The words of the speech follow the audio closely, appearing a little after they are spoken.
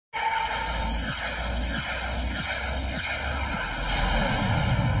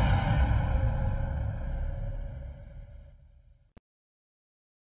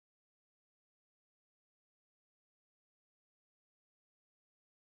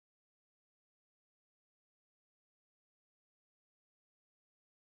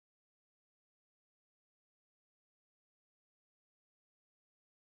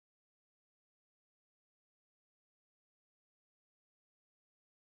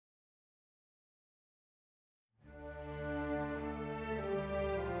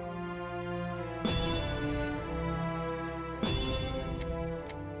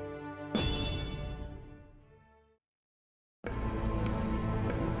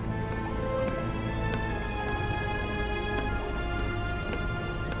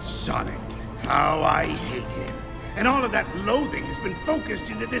Sonic. How I hate him. And all of that loathing has been focused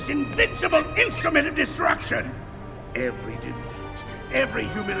into this invincible instrument of destruction. Every defeat, every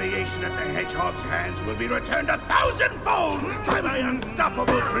humiliation at the Hedgehog's hands will be returned 1,000-fold by my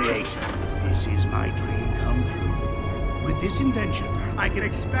unstoppable creation. This is my dream come true. With this invention, I can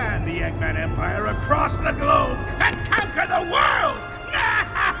expand the Eggman Empire across the globe and conquer the world!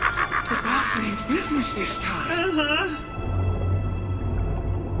 The boss means business this time.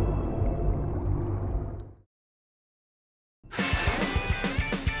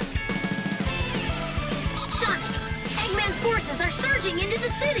 Forces are surging into the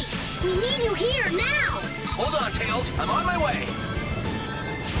city! We need you here, now! Hold on, Tails. I'm on my way.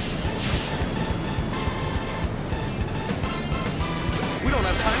 We don't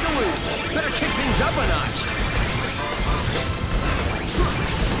have time to lose. Better kick things up a notch.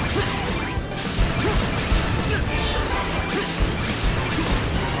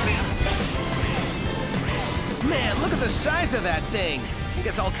 Man, look at the size of that thing. I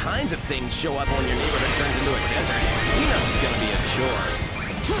guess all kinds of things show up when your neighborhood turns into a desert. You know it's gonna be a chore.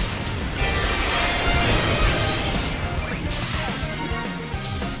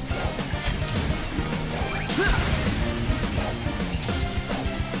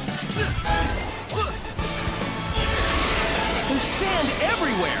 There's sand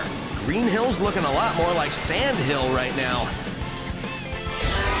everywhere! Green Hill's looking a lot more like Sand Hill right now.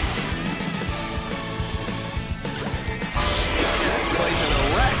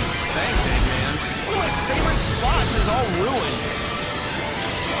 Thanks, Eggman. One of my favorite spots is all ruined.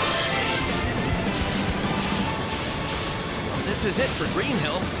 Well, this is it for Green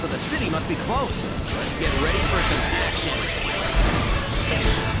Hill, so the city must be close. Let's get ready for some action.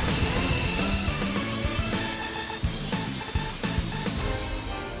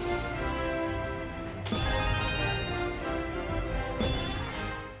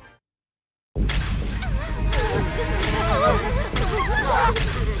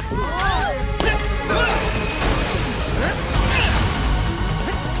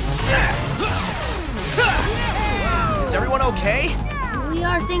 Is everyone okay? We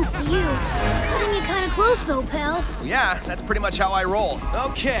are, thanks to you. Cutting it kind of close, though, pal. Yeah, that's pretty much how I roll.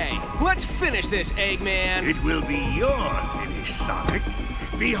 Okay, let's finish this, Eggman. It will be your finish, Sonic.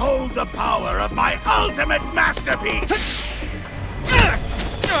 Behold the power of my ultimate masterpiece!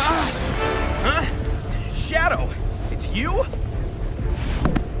 Huh? Shadow, it's you?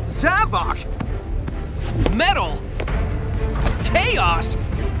 Zavok! Metal! Chaos!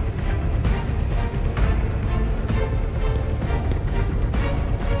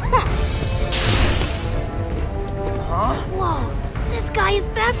 Huh? Whoa, this guy is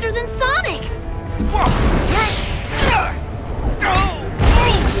faster than Sonic!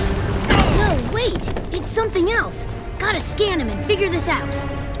 No, wait, it's something else. Gotta scan him and figure this out.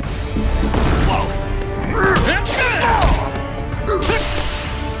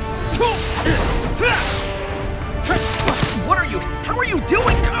 What are you? How are you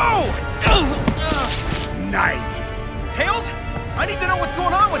doing? Nice. Tails? I need to know what's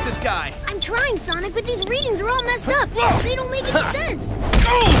going on with this guy. I'm trying, Sonic, but these readings are all messed up. They don't make any sense.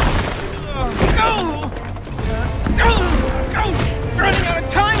 Running out of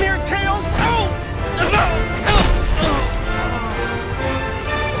time here, Tails.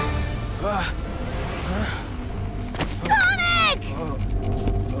 Sonic!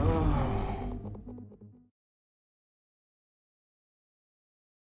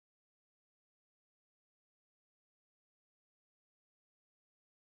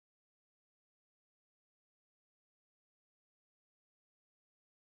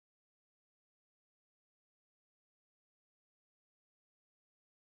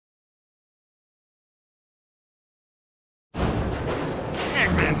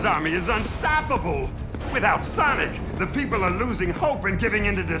 Eggman's army is unstoppable! Without Sonic, the people are losing hope and giving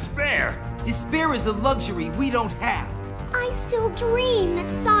into despair. Despair is a luxury we don't have. I still dream that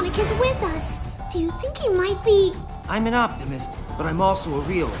Sonic is with us. Do you think he might be... I'm an optimist, but I'm also a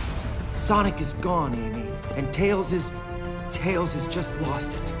realist. Sonic is gone, Amy, and Tails has just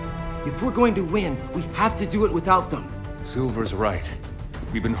lost it. If we're going to win, we have to do it without them. Silver's right.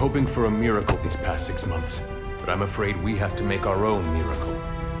 We've been hoping for a miracle these past 6 months, but I'm afraid we have to make our own miracle.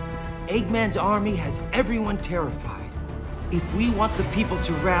 Eggman's army has everyone terrified. If we want the people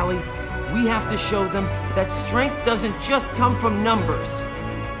to rally, we have to show them that strength doesn't just come from numbers.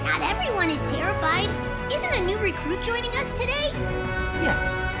 Not everyone is terrified. Isn't a new recruit joining us today?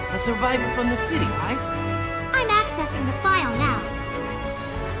 Yes, a survivor from the city, right? I'm accessing the file now.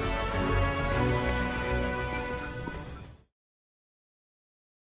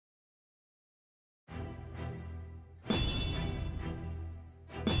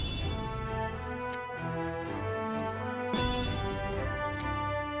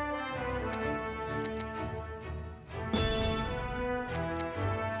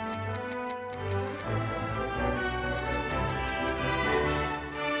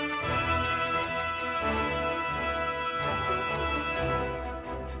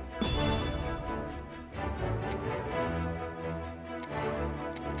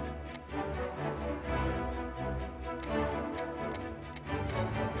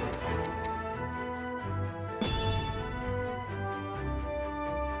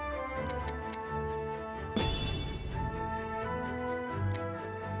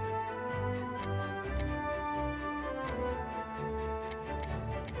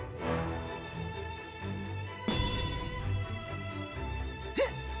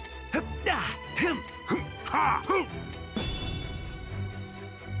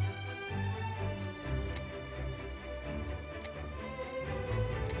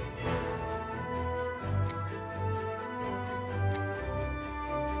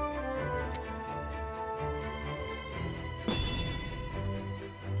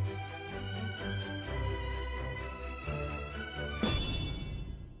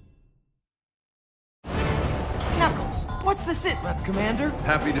 opposite, Rep Commander.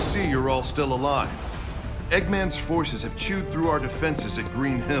 Happy to see you're all still alive. Eggman's forces have chewed through our defenses at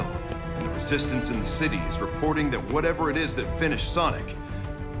Green Hill, and the resistance in the city is reporting that whatever it is that finished Sonic...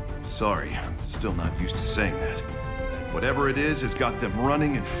 Sorry, I'm still not used to saying that. Whatever it is has got them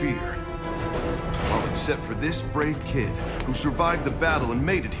running in fear. All except for this brave kid who survived the battle and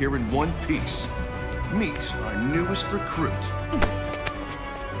made it here in one piece. Meet our newest recruit.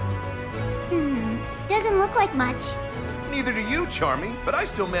 Doesn't look like much. Neither do you, Charmy, but I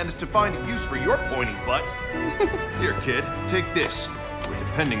still managed to find a use for your pointy butt. Here, kid, take this. We're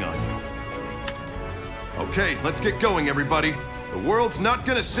depending on you. Okay, let's get going, everybody. The world's not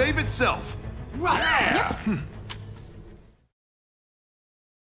gonna save itself. Right. Yeah.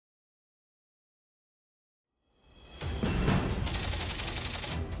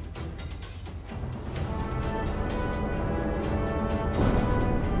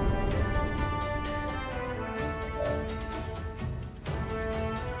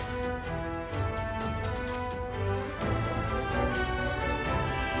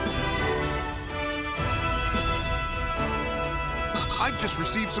 I've just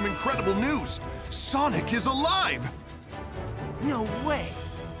received some incredible news. Sonic is alive! No way.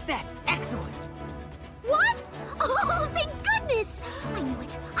 That's excellent. What? Oh, thank goodness! I knew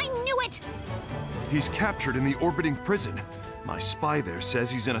it! I knew it! He's captured in the orbiting prison. My spy there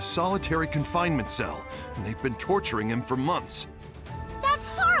says he's in a solitary confinement cell, and they've been torturing him for months. That's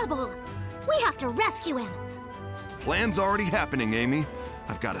horrible! We have to rescue him! Plan's already happening, Amy.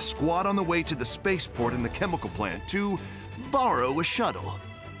 I've got a squad on the way to the spaceport and the chemical plant to borrow a shuttle.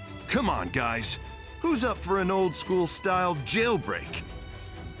 Come on, guys. Who's up for an old-school style jailbreak?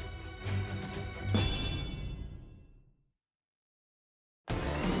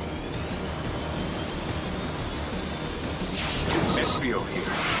 SBO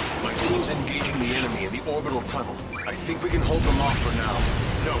here. My team's engaging the enemy in the orbital tunnel. I think we can hold them off for now.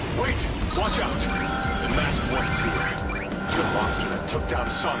 No, wait! Watch out! The masked one's here. The monster that took down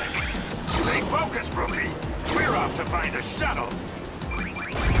Sonic. Stay focused, rookie. We're off to find a shuttle.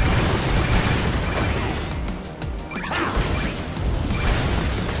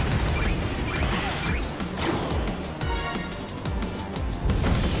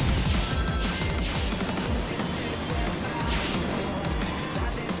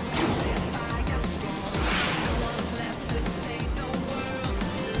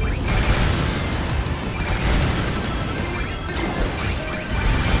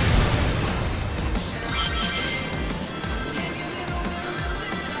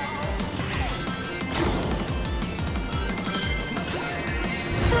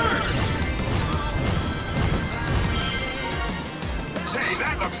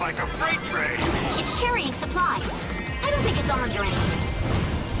 Looks like a freight train. It's carrying supplies. I don't think it's armed or anything.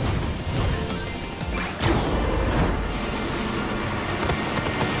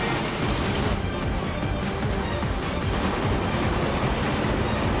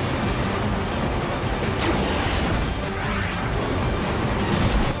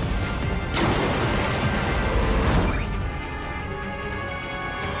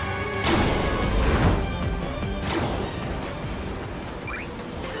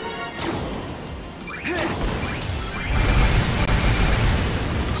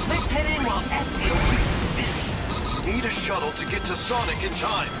 Need a shuttle to get to Sonic in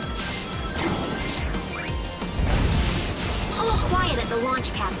time. A little quiet at the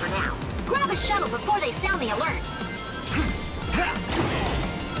launch pad for now. Grab a shuttle before they sound the alert.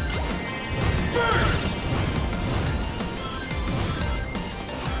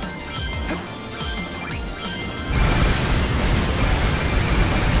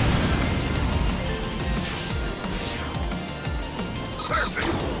 Perfect.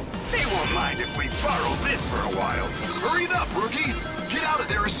 They won't mind if we borrow this for a while. Hurry it up, rookie! Get out of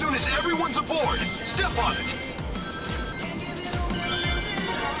there as soon as everyone's aboard! Step on it!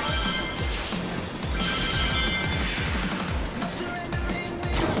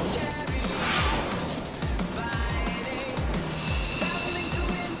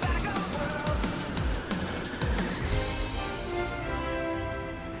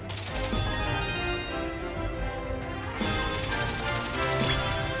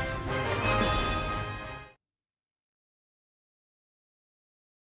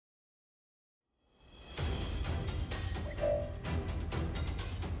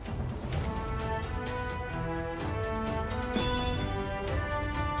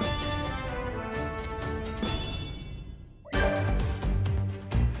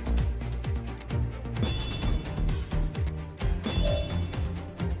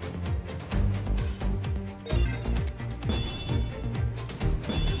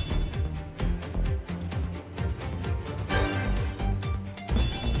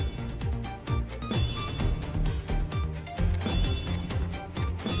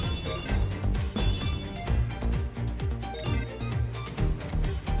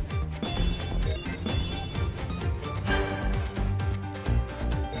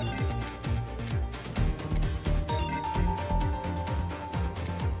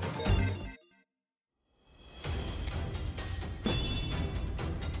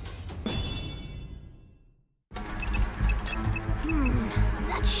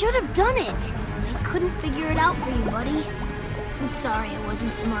 should have done it. I couldn't figure it out for you, buddy. I'm sorry I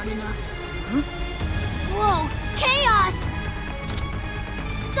wasn't smart enough. Huh? Whoa! Chaos!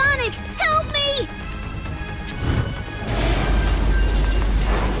 Sonic, help me!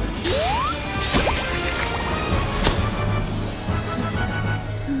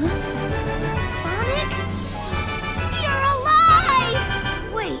 Sonic? You're alive!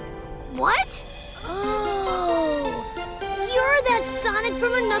 Wait, what? Oh, you're that Sonic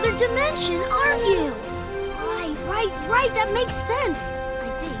from another dimension, aren't you? Right, that makes sense, I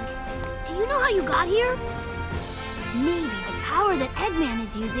think. Do you know how you got here? Maybe the power that Eggman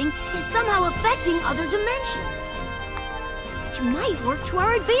is using is somehow affecting other dimensions. Which might work to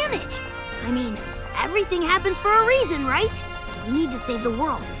our advantage. I mean, everything happens for a reason, right? We need to save the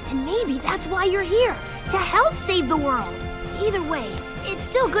world, and maybe that's why you're here, to help save the world. Either way, it's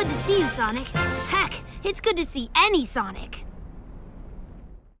still good to see you, Sonic. Heck, it's good to see any Sonic.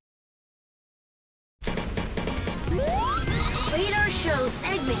 Radar shows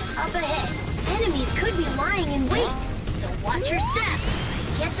Eggman up ahead. Enemies could be lying in wait, so watch your step.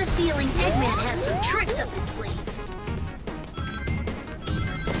 I get the feeling Eggman has some tricks up his sleeve.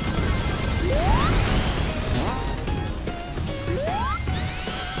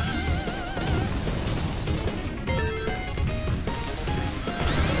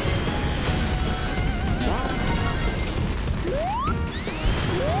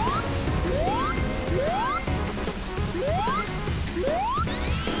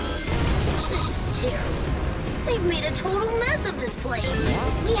 They've made a total mess of this place.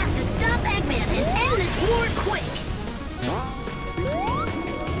 We have to stop Eggman and end this war quick.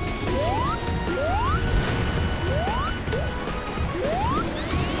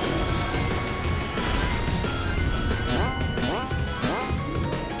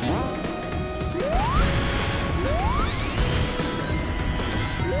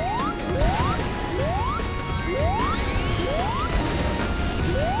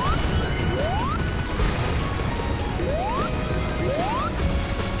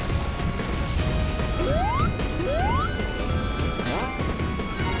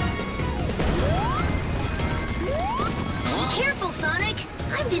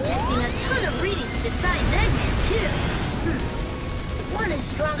 Detecting a ton of readings besides Eggman, too. One is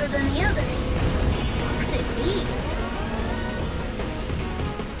stronger than the others. What could it be?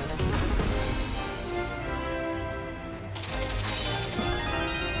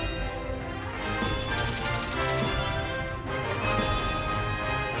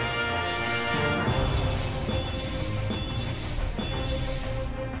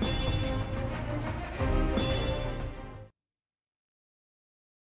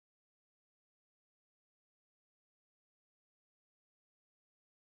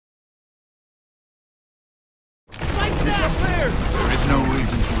 There is no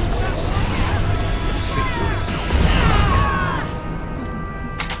reason to resist. Your savior is no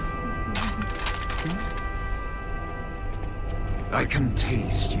I can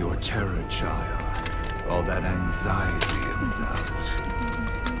taste your terror, child. All that anxiety and doubt.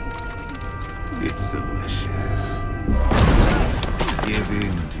 It's delicious. Give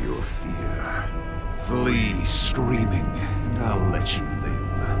in to your fear. Flee screaming, and I'll let you live.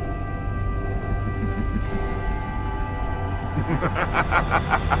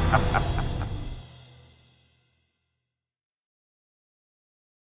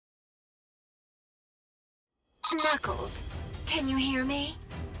 Knuckles, can you hear me?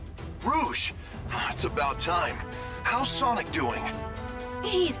 Rouge! It's about time. How's Sonic doing?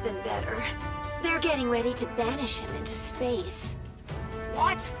 He's been better. They're getting ready to banish him into space.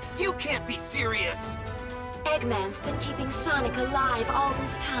 What? You can't be serious! Eggman's been keeping Sonic alive all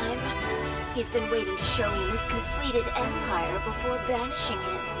this time. He's been waiting to show him his completed empire before banishing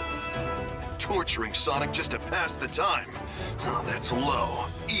him. Torturing Sonic just to pass the time. Oh, that's low,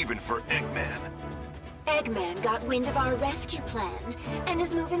 even for Eggman. Eggman got wind of our rescue plan and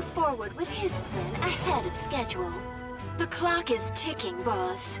is moving forward with his plan ahead of schedule. The clock is ticking,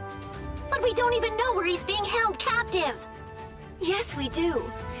 boss. But we don't even know where he's being held captive! Yes, we do.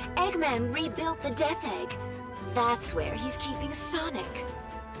 Eggman rebuilt the Death Egg. That's where he's keeping Sonic.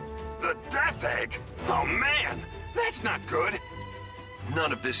 The Death Egg? Oh man, that's not good.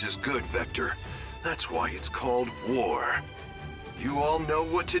 None of this is good, Vector. That's why it's called war. You all know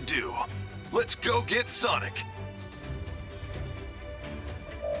what to do. Let's go get Sonic!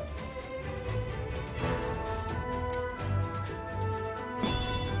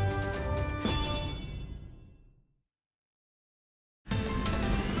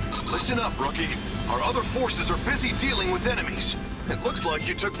 Listen up, Rookie. Our other forces are busy dealing with enemies. It looks like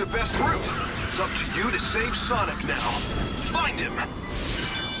you took the best route. It's up to you to save Sonic now. Find him!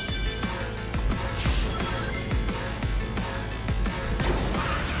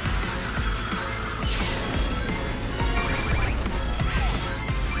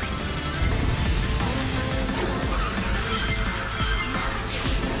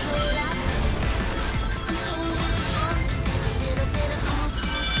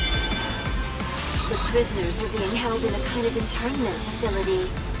 prisoners are being held in a kind of internment facility.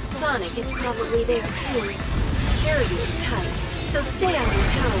 Sonic is probably there too. Security is tight, so stay on your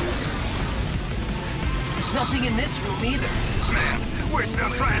toes. Nothing in this room either. Man, we're still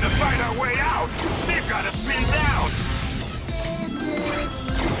trying to fight our way out! They've got us pinned down!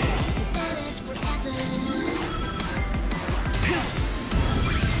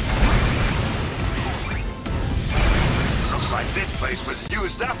 Looks like this place was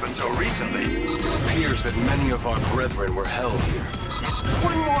used up until recently. It appears that many of our brethren were held here. That's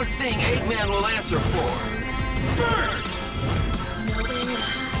one more thing Eggman will answer for. First!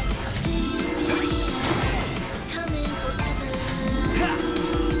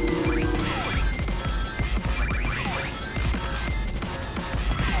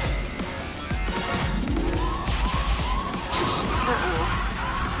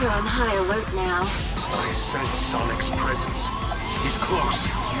 You're on high alert now. I sense Sonic's presence. He's close.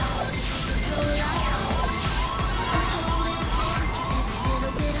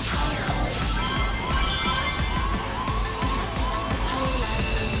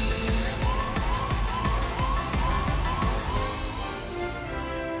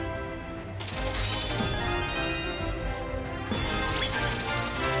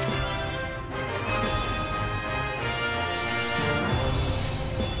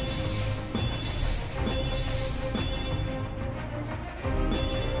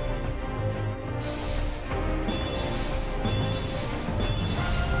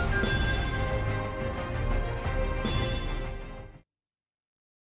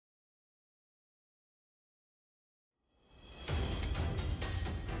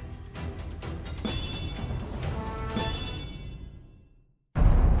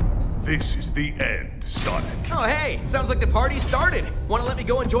 This is the end, Sonic. Oh, hey, sounds like the party started. Want to let me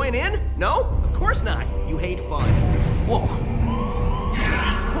go and join in? No? Of course not. You hate fun. Whoa.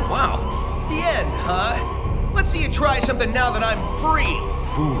 Oh, wow. The end, huh? Let's see you try something now that I'm free.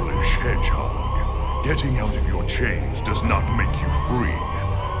 Foolish hedgehog. Getting out of your chains does not make you free.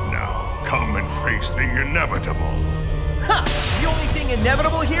 Now, come and face the inevitable. Ha! The only thing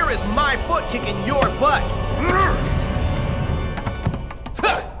inevitable here is my foot kicking your butt.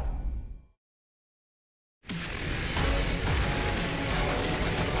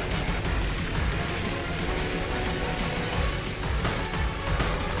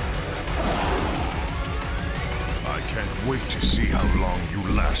 Wait to see how long you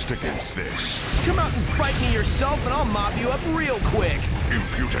last against this. Come out and fight me yourself and I'll mop you up real quick.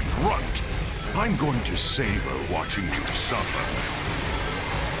 Impudent runt. I'm going to savor watching you suffer.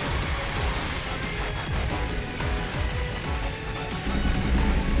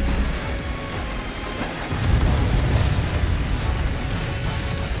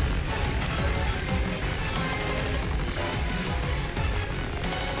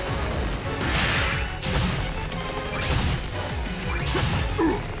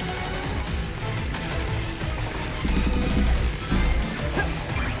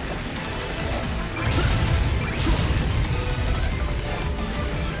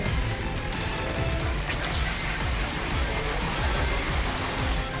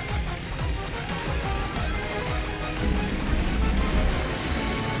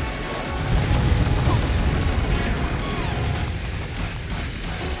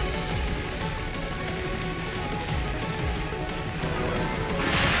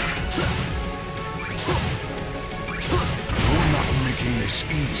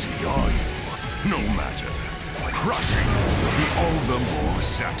 Easy, are you? No matter. Crushing will be all the more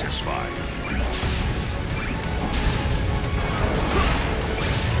satisfying.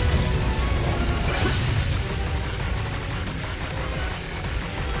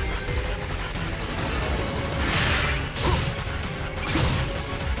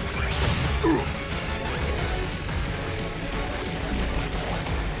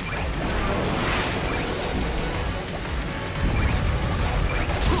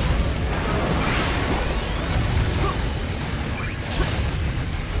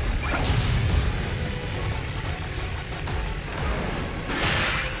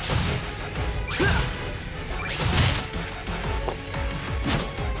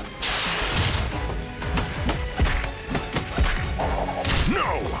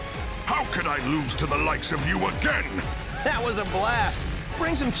 Lose to the likes of you again! That was a blast!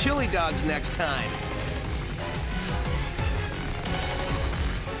 Bring some chili dogs next time.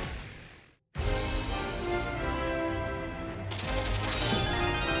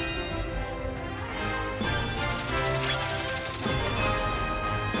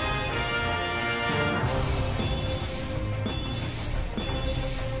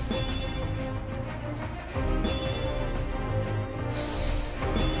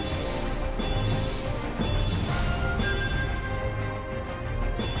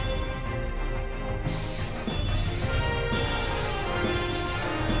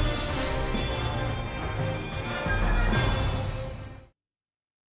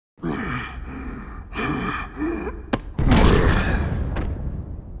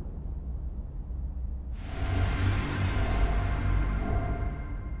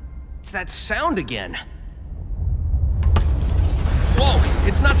 What's that sound again? Whoa,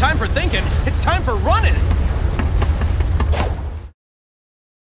 it's not time for thinking, it's time for running!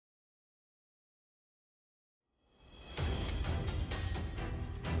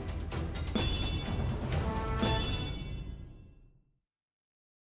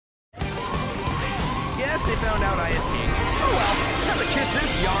 Guess they found out I escaped. Oh well, time to kiss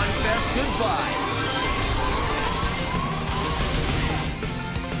this yawn fest goodbye.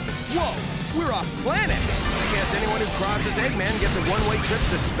 Whoa, we're off planet. I guess anyone who crosses Eggman gets a one-way trip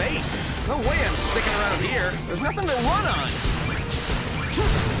to space. No way I'm sticking around here. There's nothing to run on.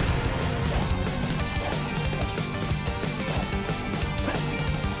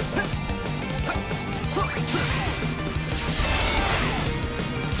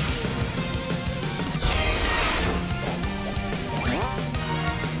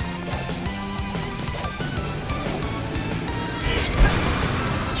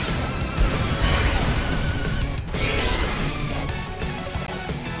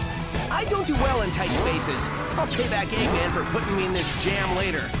 I don't do well in tight spaces. I'll pay back Eggman for putting me in this jam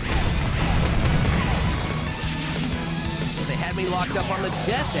later. They had me locked up on the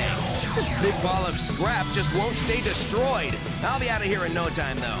Death Egg. This big ball of scrap just won't stay destroyed. I'll be out of here in no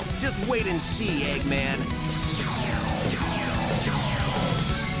time, though. Just wait and see, Eggman.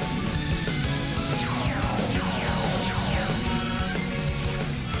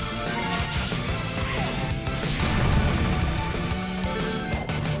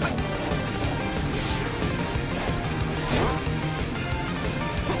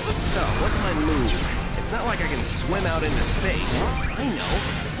 So, what's my move? It's not like I can swim out into space. I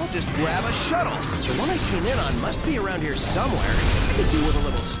know. I'll just grab a shuttle. The one I came in on must be around here somewhere. I could do with a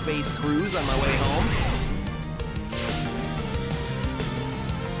little space cruise on my way home.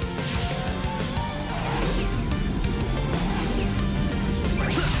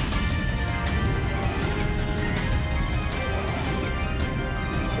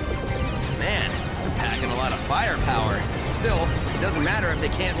 Man, they're packing a lot of firepower. Still, it doesn't matter if they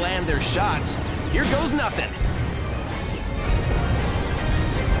can't land their shots. Here goes nothing.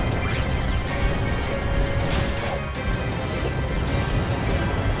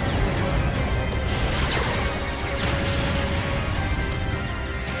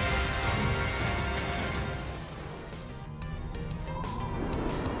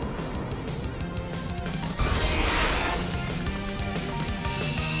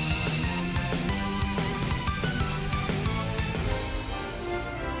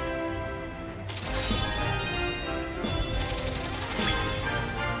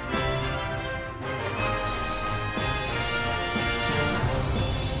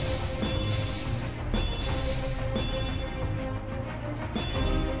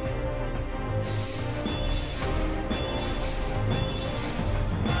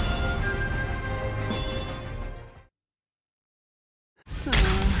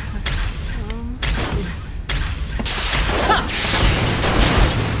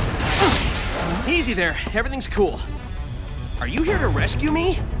 Easy there, everything's cool. Are you here to rescue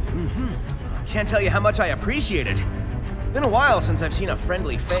me? I can't tell you how much I appreciate it. It's been a while since I've seen a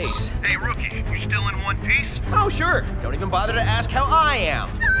friendly face. Hey, Rookie, you still in one piece? Oh, sure. Don't even bother to ask how I am.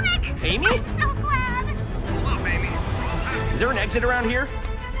 Sonic! Amy? I'm so glad! Hold up, Amy. Is there an exit around here?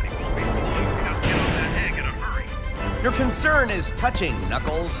 They won't be long. We gotta get on that egg in a hurry. Your concern is touching,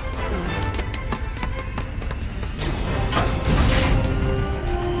 Knuckles.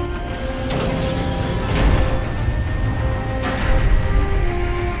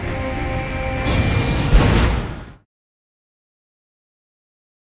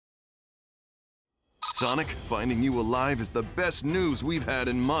 Sonic, finding you alive is the best news we've had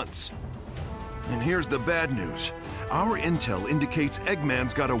in months. And here's the bad news. Our intel indicates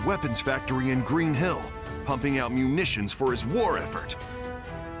Eggman's got a weapons factory in Green Hill, pumping out munitions for his war effort.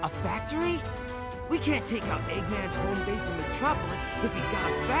 A factory? We can't take out Eggman's home base in Metropolis if he's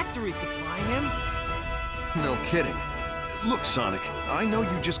got a factory supplying him. No kidding. Look, Sonic, I know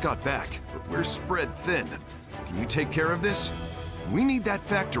you just got back, but we're spread thin. Can you take care of this? We need that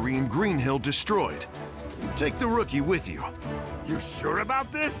factory in Green Hill destroyed. Take the Rookie with you. You sure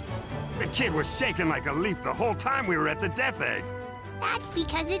about this? The kid was shaking like a leaf the whole time we were at the Death Egg. That's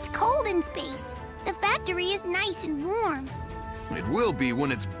because it's cold in space. The factory is nice and warm. It will be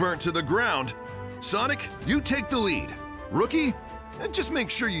when it's burnt to the ground. Sonic, you take the lead. Rookie, just make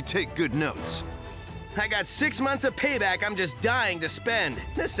sure you take good notes. I got 6 months of payback I'm just dying to spend.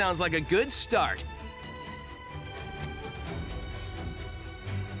 This sounds like a good start.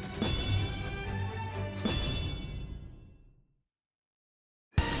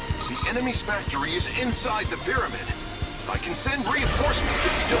 The enemy's factory is inside the pyramid. I can send reinforcements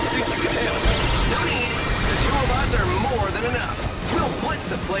if you don't think you can handle it. No need. The two of us are more than enough. We'll blitz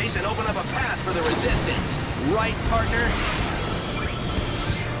the place and open up a path for the resistance. Right, partner?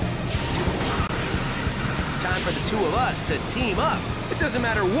 Time for the two of us to team up. It doesn't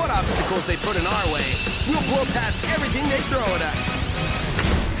matter what obstacles they put in our way. We'll blow past everything they throw at us.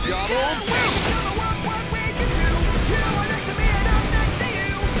 Double.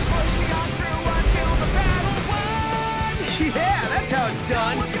 Yeah, that's how it's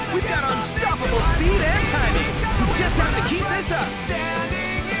done. We've got unstoppable speed and timing. We just have to keep this up.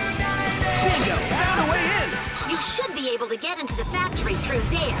 Bingo! Found a way in. You should be able to get into the factory through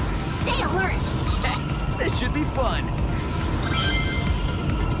there. Stay alert. This should be fun.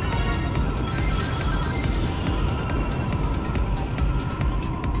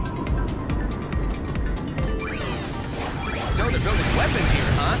 So they're building weapons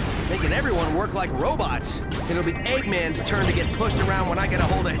here, huh? Making everyone work like robots. It'll be Eggman's turn to get pushed around when I get a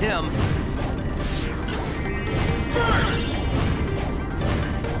hold of him. Burst!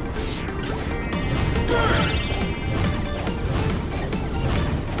 Burst!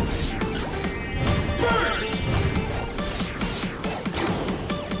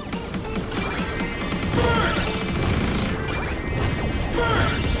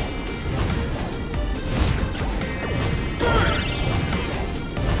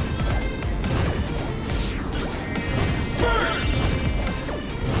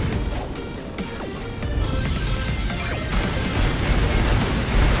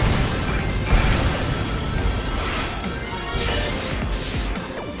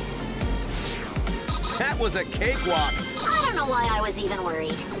 That was a cakewalk. I don't know why I was even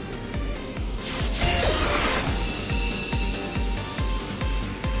worried.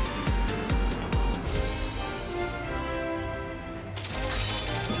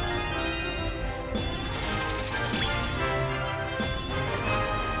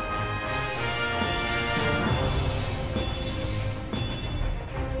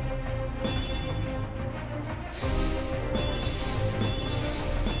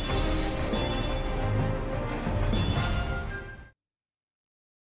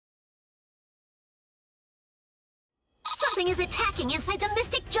 Something is attacking inside the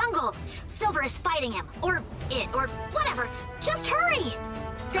Mystic Jungle. Silver is fighting him, or it, or whatever. Just hurry!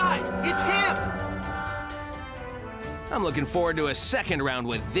 Guys, it's him! I'm looking forward to a second round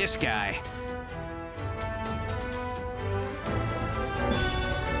with this guy.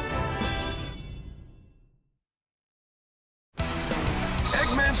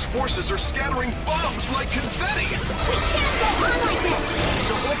 Eggman's forces are scattering bombs like confetti! We can't go on like this!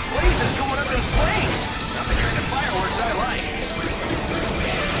 The whole place is going up in flames! Not the kind of fireworks I like.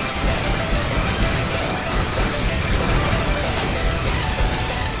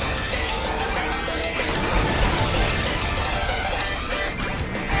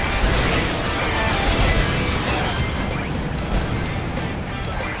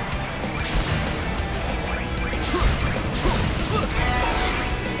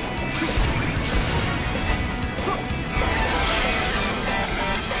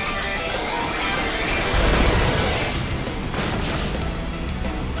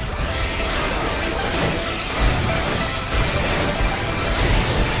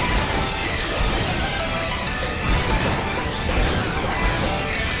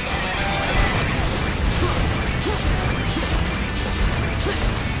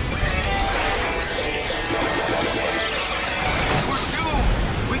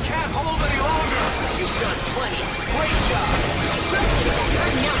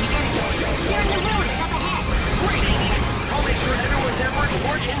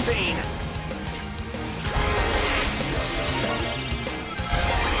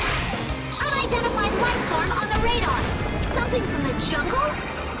 Something from the jungle?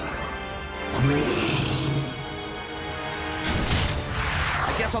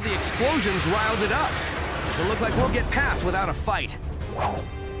 I guess all the explosions riled it up. Doesn't look like we'll get past without a fight.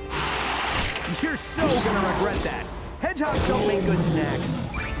 You're so gonna regret that. Hedgehogs don't make good snacks.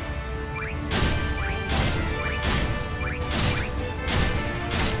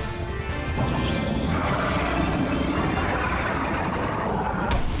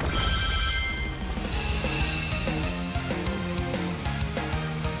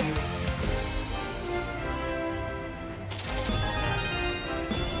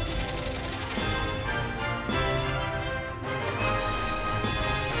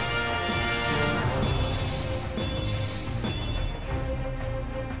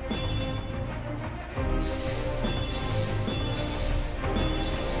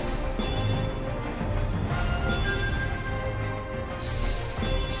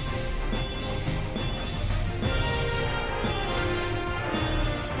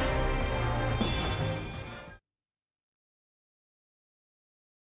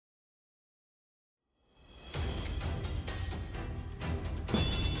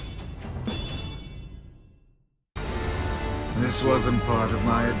 This wasn't part of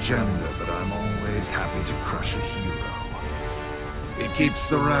my agenda, but I'm always happy to crush a hero. It keeps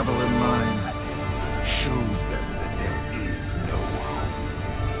the rabble in line, shows them that there is no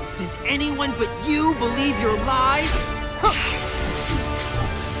hope. Does anyone but you believe your lies?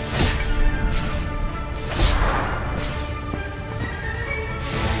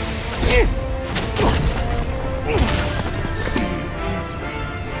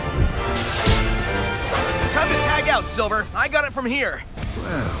 Time to tag out, Silver. I got it from here.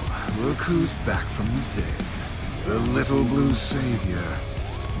 Well, look who's back from the dead. The little blue savior.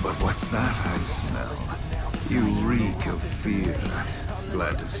 But what's that I smell? You reek of fear.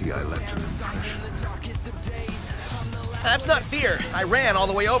 Glad to see I left an impression. That's not fear. I ran all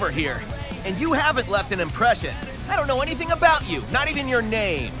the way over here. And you haven't left an impression. I don't know anything about you, not even your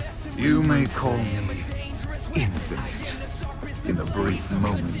name. You may call me Infinite. In the brief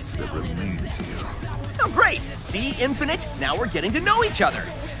moments that remain to you. Oh, great. See, Infinite? Now we're getting to know each other.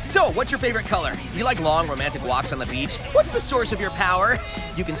 So, what's your favorite color? Do you like long, romantic walks on the beach? What's the source of your power?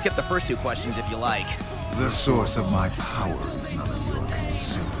 You can skip the first two questions if you like. The source of my power is none of your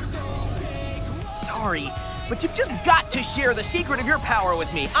concern. Sorry, but you've just got to share the secret of your power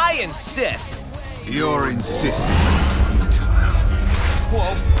with me. I insist. Your insistence is futile.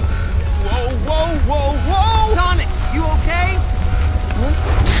 Whoa. Whoa, whoa, whoa, whoa! Sonic, you okay?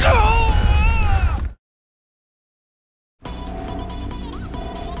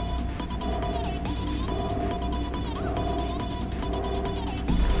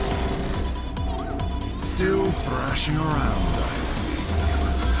 Still thrashing around, I see.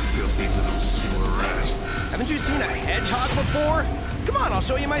 Filthy little sewer rat. Haven't you seen a hedgehog before? Come on, I'll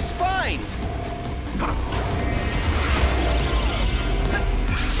show you my spines.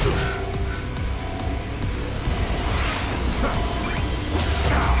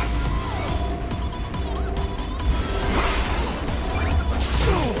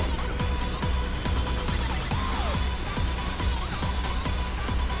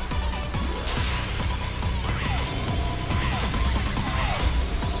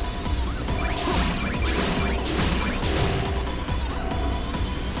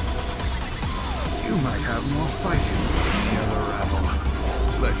 You might have more fighting than the other rabble.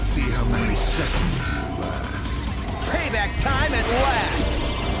 Let's see how many seconds you last. Payback time at last!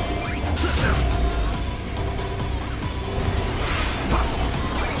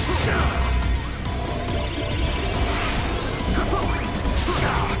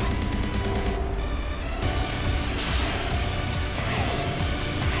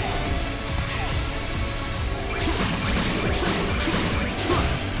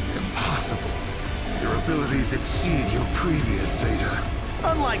 Impossible. Your abilities exceed your previous data.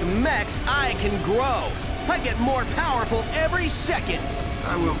 Unlike mechs, I can grow. I get more powerful every second.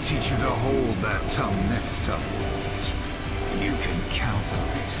 I will teach you to hold that tongue next time. You can count on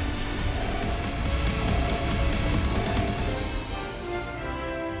it.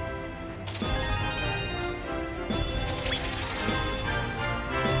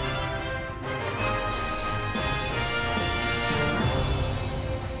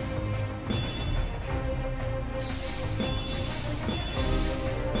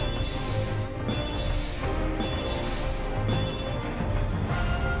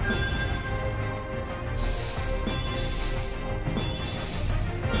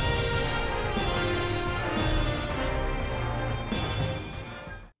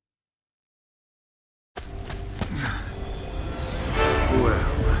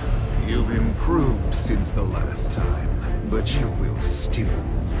 You've improved since the last time, but you will still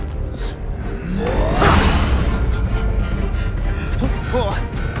lose.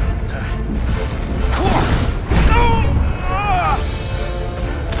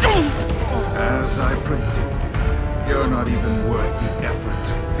 As I predicted, you're not even worth the effort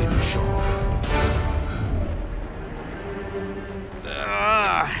to finish off.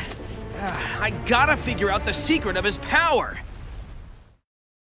 I gotta figure out the secret of his power.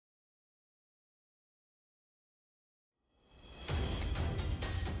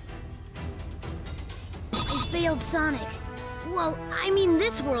 I failed Sonic. Well, I mean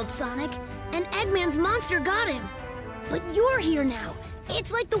this world, Sonic. And Eggman's monster got him. But you're here now.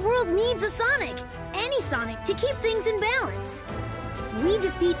 It's like the world needs a Sonic. Any Sonic to keep things in balance. If we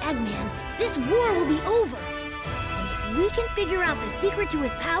defeat Eggman, this war will be over. And if we can figure out the secret to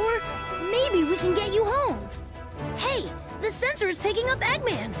his power, maybe we can get you home. Hey, the sensor is picking up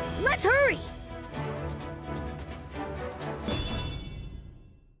Eggman. Let's hurry.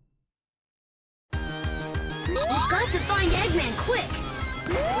 We've got to find Eggman quick.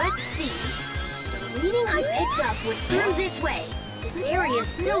 Let's see. The reading I picked up was through this way. This area is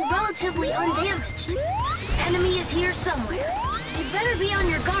still relatively undamaged. The enemy is here somewhere. You better be on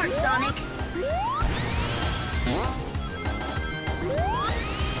your guard, Sonic.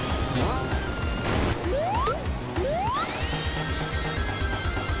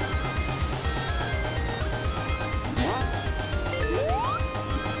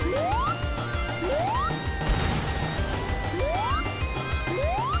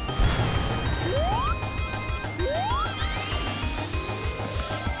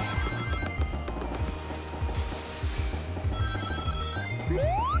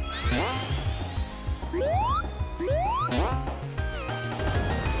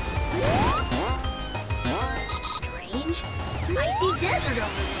 Strange. I see desert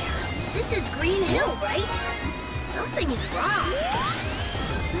over there. This is Green Hill, right? Something is wrong.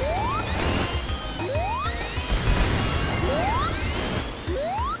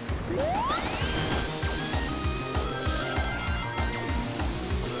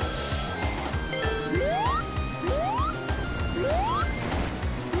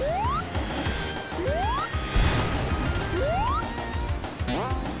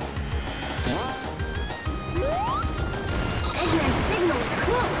 Eggman's signal is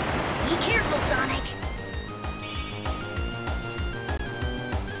close. Be careful, Sonic.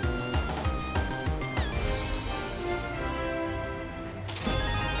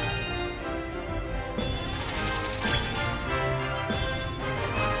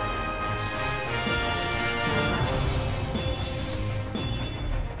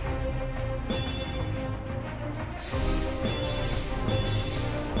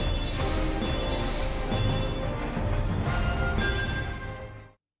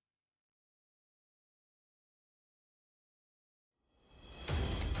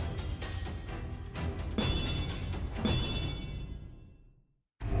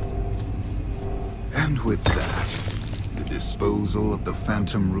 And with that, the disposal of the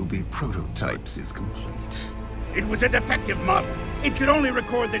Phantom Ruby prototypes is complete. It was a defective model. It could only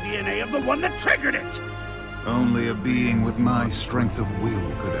record the DNA of the one that triggered it. Only a being with my strength of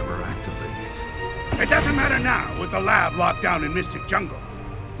will could ever activate it. It doesn't matter now with the lab locked down in Mystic Jungle.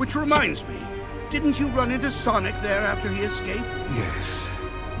 Which reminds me, didn't you run into Sonic there after he escaped? Yes,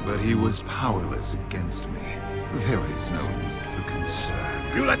 but he was powerless against me. There is no need for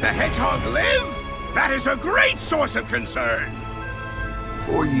concern. You let the Hedgehog live? That is a great source of concern!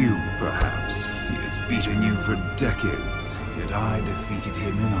 For you, perhaps. He has beaten you for decades, yet I defeated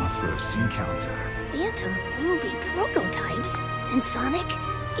him in our first encounter. Phantom Ruby prototypes? And Sonic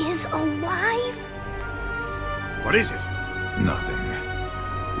is alive? What is it?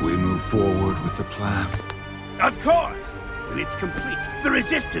 Nothing. We move forward with the plan. Of course! When it's complete, the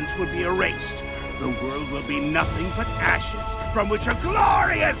Resistance will be erased. The world will be nothing but ashes, from which a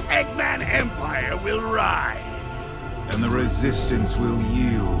glorious Eggman Empire will rise. And the Resistance will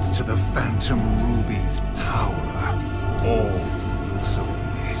yield to the Phantom Ruby's power. All will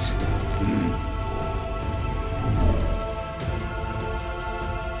submit.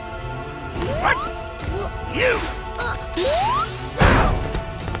 What? You!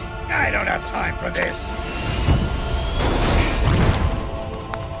 I don't have time for this.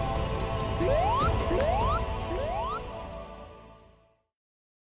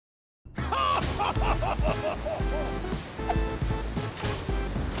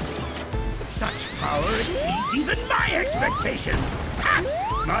 Such power exceeds even my expectations.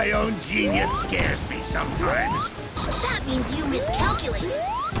 Ha! My own genius scares me sometimes. But that means you miscalculated.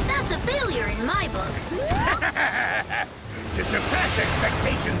 That's a failure in my book. To surpass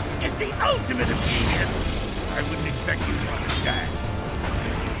expectations is the ultimate of genius. I wouldn't expect you to understand.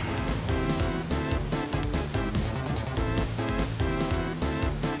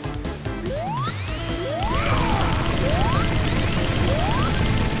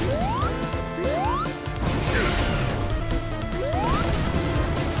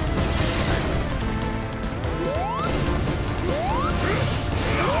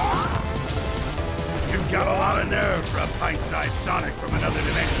 Got a lot of nerve for a pint-sized Sonic from another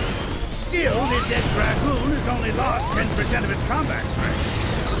dimension. Still, this ex-raccoon has only lost 10% of its combat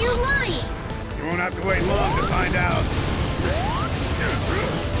strength. You're lying! You won't have to wait long to find out.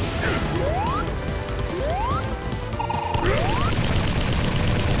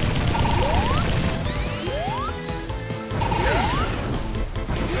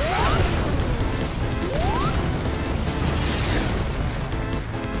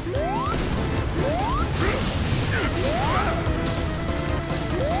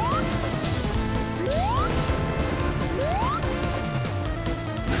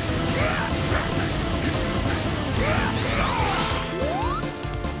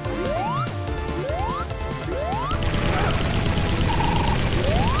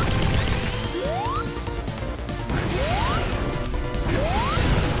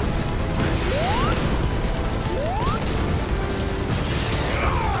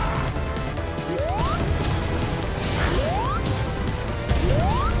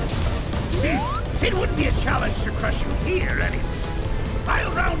 here anyway.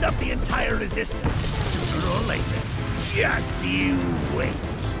 I'll round up the entire resistance, sooner or later. Just you wait.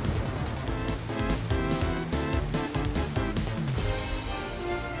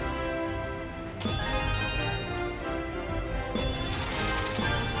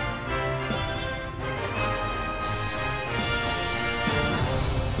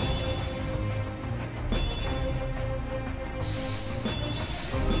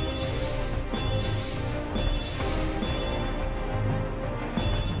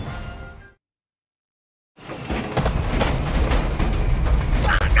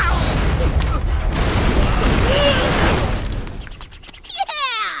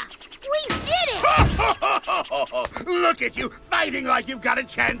 Look at you, fighting like you've got a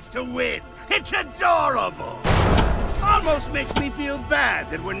chance to win. It's adorable. Almost makes me feel bad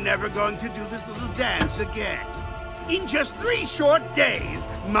that we're never going to do this little dance again. In just 3 short days,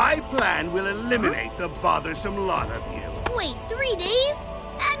 my plan will eliminate the bothersome lot of you. Wait, 3 days?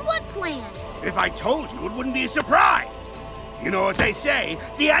 And what plan? If I told you, it wouldn't be a surprise. You know what they say,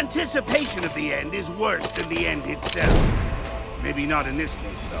 the anticipation of the end is worse than the end itself. Maybe not in this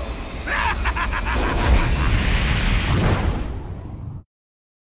case, though.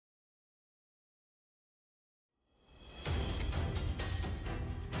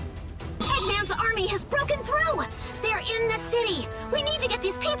 Eggman's army has broken through! They're in the city! We need to get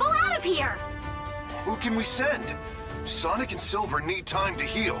these people out of here! Who can we send? Sonic and Silver need time to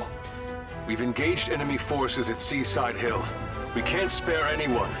heal. We've engaged enemy forces at Seaside Hill. We can't spare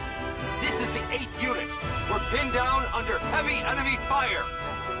anyone. This is the 8th unit. We're pinned down under heavy enemy fire.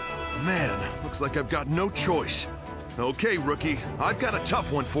 Man, looks like I've got no choice. Okay, Rookie, I've got a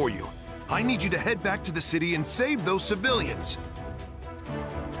tough one for you. I need you to head back to the city and save those civilians.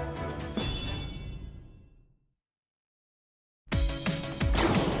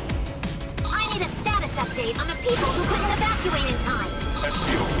 I need a status update on the people who couldn't evacuate in time.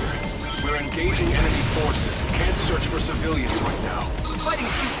 Estio here. We're engaging enemy forces and can't search for civilians right now. Fighting's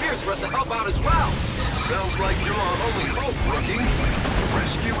too fierce for us to help out as well. Sounds like you're our only hope, Rookie. The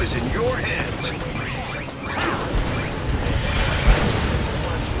rescue is in your hands.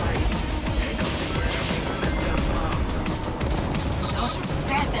 Those are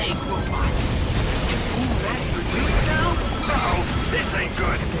death egg robots. Can we mass produce now? No, this ain't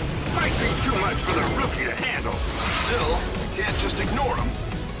good. Might be too much for the Rookie to handle. Still, you can't just ignore them.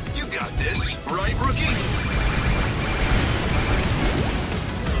 You got this, right, Rookie?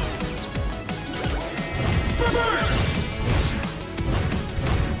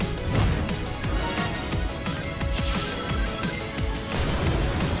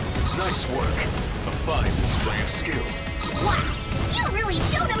 Nice work. A fine display of skill. Wow, you really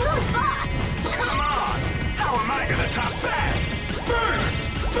showed him who's boss! Come on! How am I gonna top that? Burst!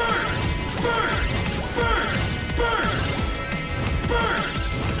 Burst! Burst! Burst! Burst!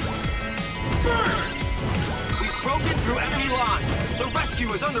 Burst! We've broken through enemy lines. The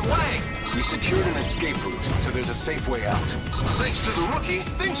rescue is underway. We secured an escape route, so there's a safe way out. Thanks to the Rookie,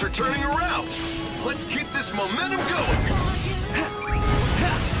 things are turning around. Let's keep this momentum going.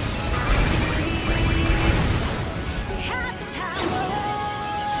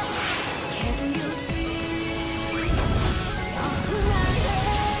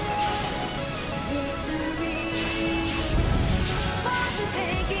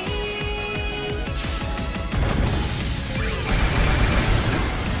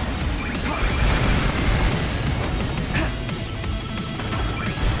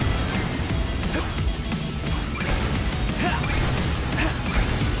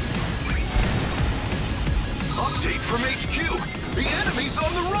 From HQ! The enemy's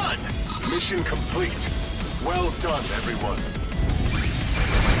on the run! Mission complete. Well done, everyone.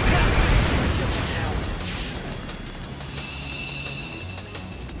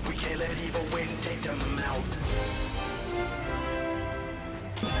 We can't let evil win, take them out.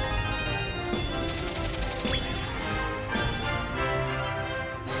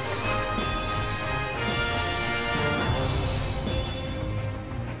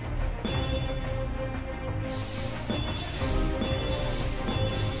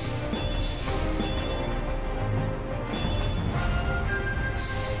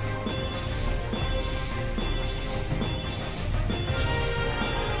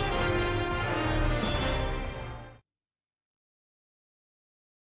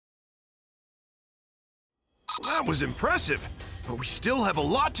 Well, that was impressive, but we still have a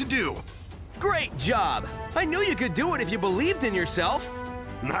lot to do. Great job! I knew you could do it if you believed in yourself.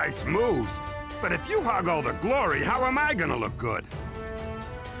 Nice moves. But if you hog all the glory, how am I gonna look good?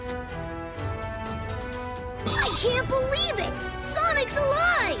 I can't believe it! Sonic's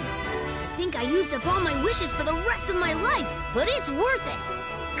alive! I think I used up all my wishes for the rest of my life, but it's worth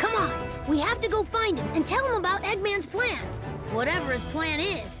it. Come on, we have to go find him and tell him about Eggman's plan. Whatever his plan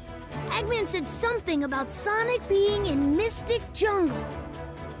is. Eggman said something about Sonic being in Mystic Jungle.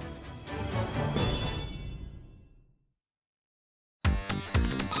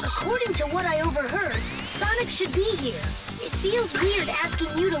 According to what I overheard, Sonic should be here. It feels weird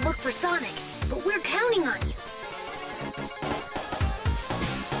asking you to look for Sonic, but we're counting on you.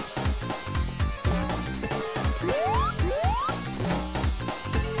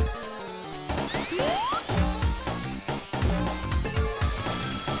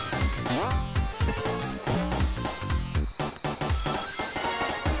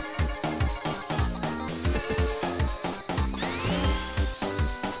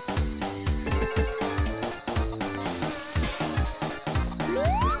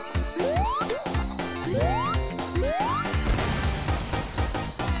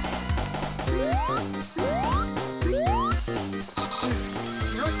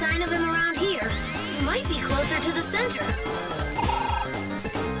 No sign of him around here. He might be closer to the center.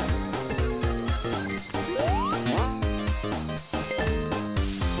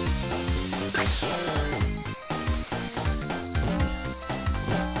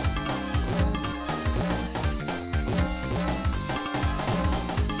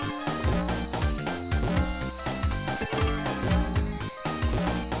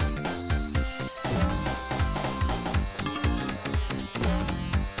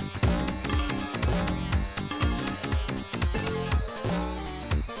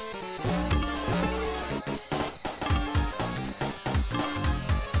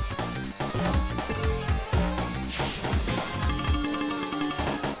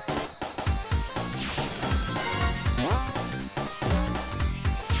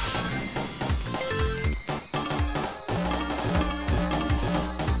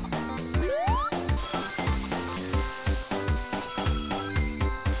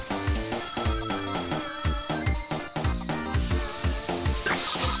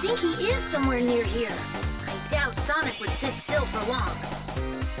 I think he is somewhere near here. I doubt Sonic would sit still for long.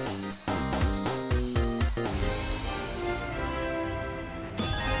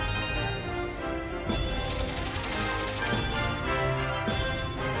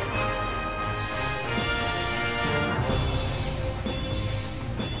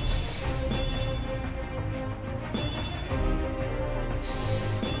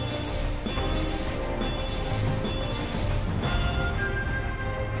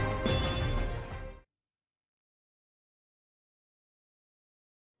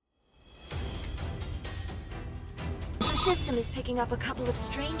 The system is picking up a couple of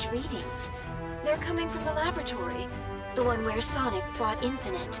strange readings. They're coming from the laboratory, the one where Sonic fought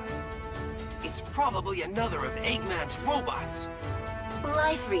Infinite. It's probably another of Eggman's robots.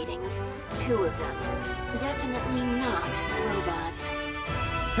 Life readings, 2 of them. Definitely not robots.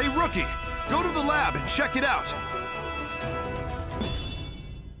 Hey, Rookie! Go to the lab and check it out!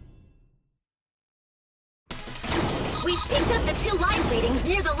 We've picked up the 2 life readings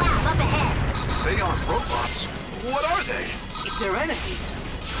near the lab up ahead. They aren't robots. What are they? If they're enemies,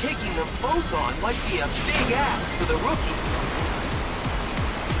 taking them both on might be a big ask for the Rookie.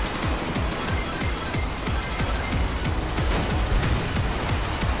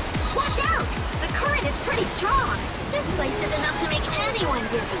 Watch out! The current is pretty strong. This place is enough to make anyone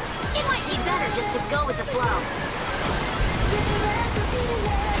dizzy. It might be better just to go with the flow.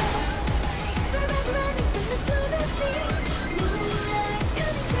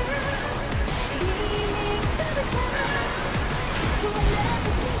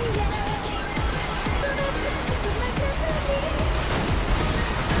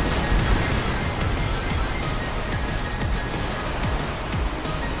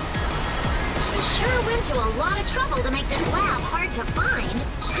 Sure went to a lot of trouble to make this lab hard to find.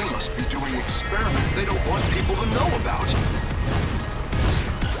 They must be doing experiments they don't want people to know about.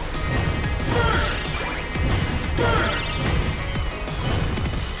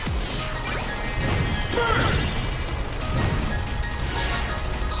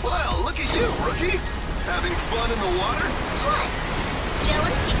 Well, look at you, Rookie! Having fun in the water? What?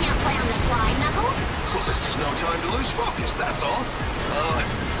 Jealous you can't play on the slide, Knuckles? Well, this is no time to lose focus, that's all.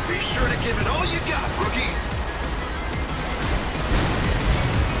 Be sure to give it all you got, Rookie!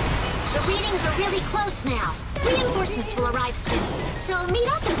 The readings are really close now. Reinforcements will arrive soon, so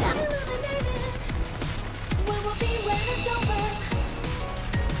meet up with them.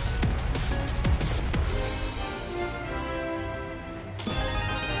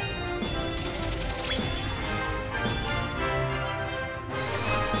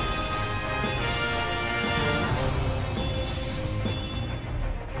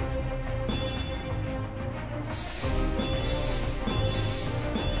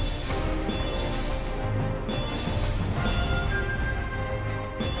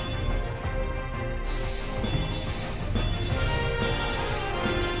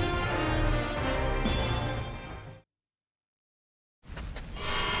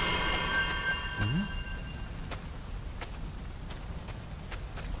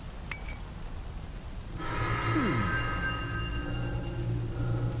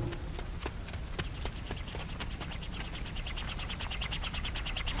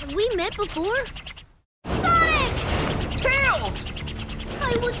 met before? Sonic! Tails!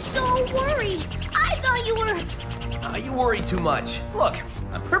 I was so worried. I thought you were... You worry too much. Look,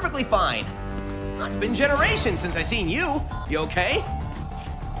 I'm perfectly fine. It's been generations since I seen you. You okay?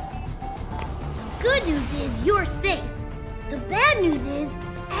 Good news is you're safe. The bad news is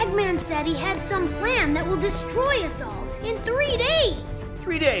Eggman said he had some plan that will destroy us all in 3 days.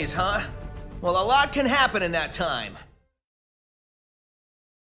 3 days, huh? Well, a lot can happen in that time.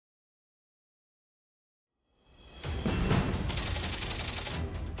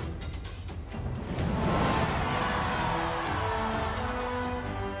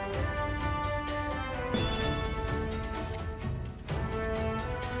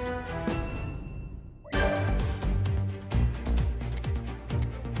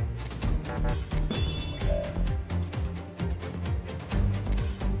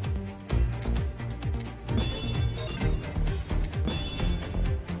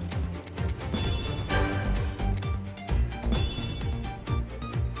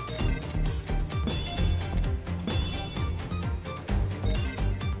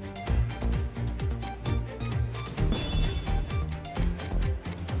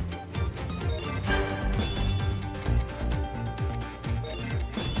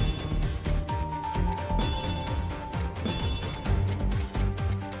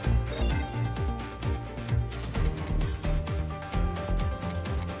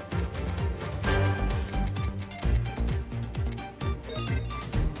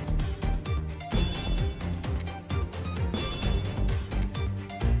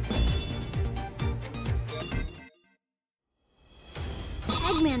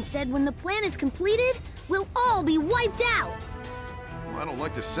 Eggman said when the plan is completed, we'll all be wiped out. Well, I don't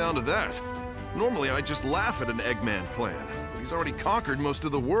like the sound of that. Normally, I just laugh at an Eggman plan, but he's already conquered most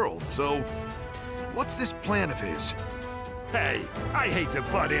of the world, so... What's this plan of his? Hey, I hate to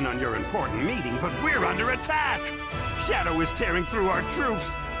butt in on your important meeting, but we're under attack! Shadow is tearing through our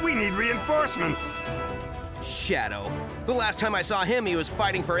troops. We need reinforcements. Shadow? The last time I saw him, he was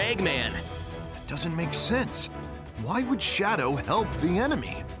fighting for Eggman. That doesn't make sense. Why would Shadow help the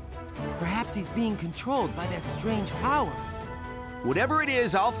enemy? Perhaps he's being controlled by that strange power. Whatever it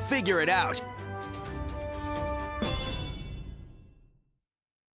is, I'll figure it out.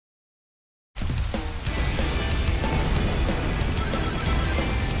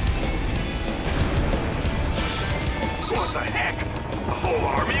 What the heck? A whole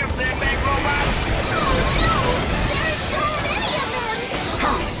army of dead bag robots? Oh no! There's so many of them!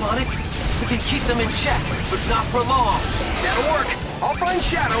 Hurry, Sonic! We can keep them in check, but not for long. That'll work. I'll find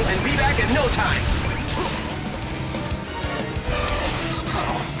Shadow and be back in no time.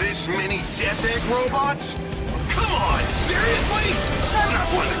 Oh, this many death egg robots? Come on, seriously? I'm not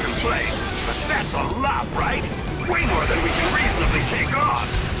one to complain, but that's a lot, right? Way more than we can reasonably take on.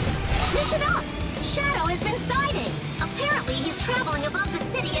 Listen up! Shadow has been sighted. Apparently, he's traveling above the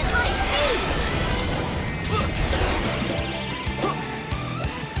city at high speed.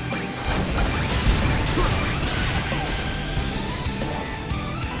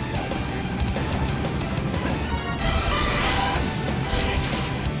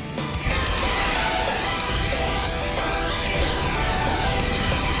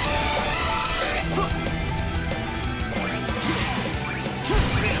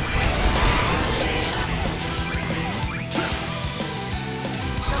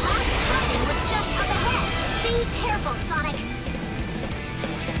 Sonic!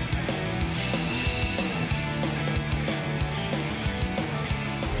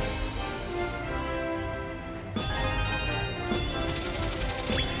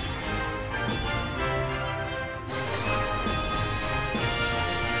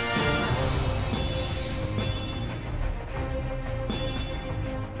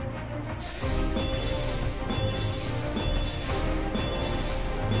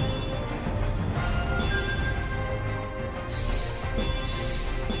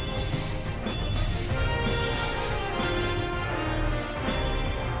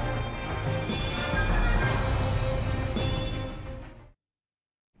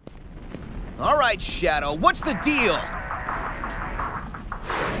 All right, Shadow, what's the deal?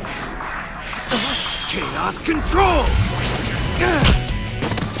 Chaos control!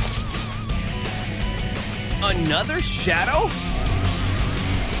 Another Shadow?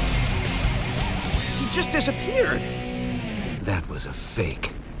 He just disappeared. That was a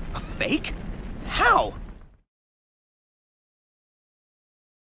fake. A fake? How?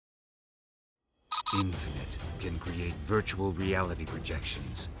 Infinite can create virtual reality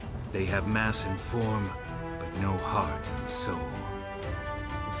projections. They have mass and form, but no heart and soul.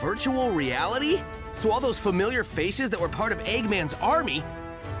 Virtual reality? So all those familiar faces that were part of Eggman's army,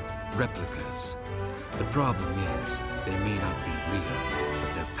 replicas. The problem is, they may not be real,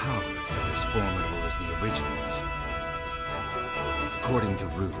 but their powers are as formidable as the originals. According to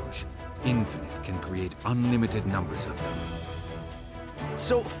Rouge, Infinite can create unlimited numbers of them.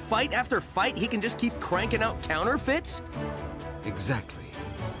 So, fight after fight, he can just keep cranking out counterfeits? Exactly.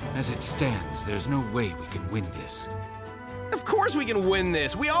 As it stands, there's no way we can win this. Of course we can win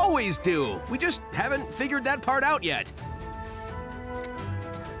this! We always do! We just haven't figured that part out yet.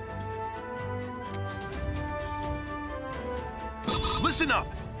 Listen up!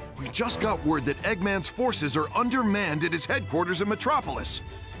 We just got word that Eggman's forces are undermanned at his headquarters in Metropolis.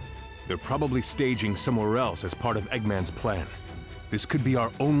 They're probably staging somewhere else as part of Eggman's plan. This could be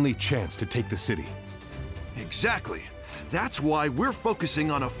our only chance to take the city. Exactly. That's why we're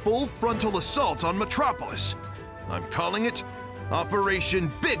focusing on a full frontal assault on Metropolis. I'm calling it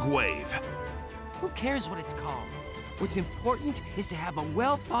Operation Big Wave. Who cares what it's called? What's important is to have a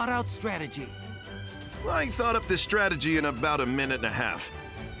well-thought-out strategy. I thought up this strategy in about a minute and a half.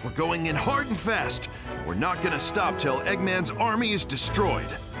 We're going in hard and fast. We're not gonna stop till Eggman's army is destroyed.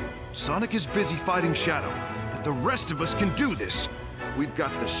 Sonic is busy fighting Shadow, but the rest of us can do this. We've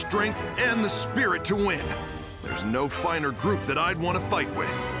got the strength and the spirit to win. There's no finer group that I'd want to fight with.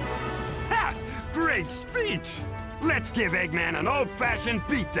 Ha! Great speech! Let's give Eggman an old-fashioned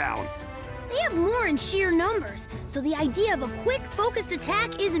beatdown. They have more in sheer numbers, so the idea of a quick, focused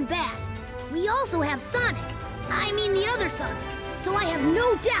attack isn't bad. We also have Sonic. I mean the other Sonic. So I have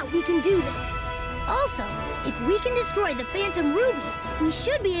no doubt we can do this. Also, if we can destroy the Phantom Ruby, we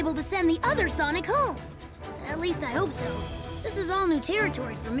should be able to send the other Sonic home. At least I hope so. This is all new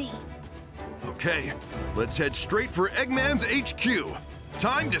territory for me. Okay, let's head straight for Eggman's HQ.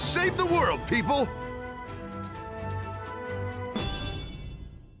 Time to save the world, people!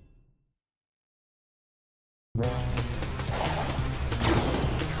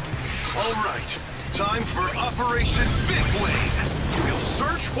 All right, time for Operation Big Wave. We'll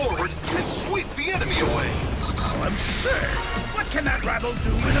surge forward and sweep the enemy away. Oh, absurd! What can that rabble do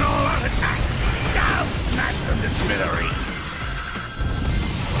with an all-out attack? I'll smash them to smithereens!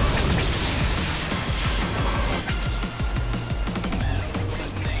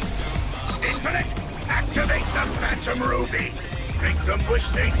 Infinite, activate the Phantom Ruby! Make them wish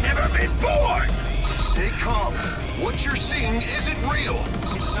they'd never been born! Stay calm. What you're seeing isn't real.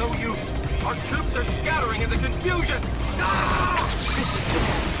 It's no use. Our troops are scattering in the confusion. Ah! This is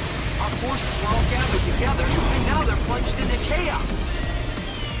bad. Our forces were all gathered together, and now they're plunged into chaos.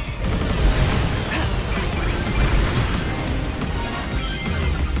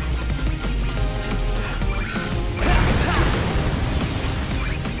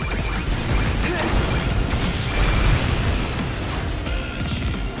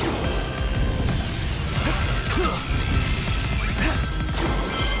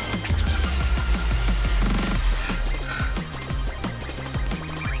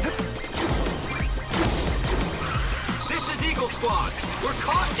 Squad, we're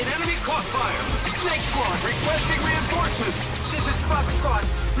caught in enemy crossfire. Snake Squad, requesting reinforcements. This is Fox Squad.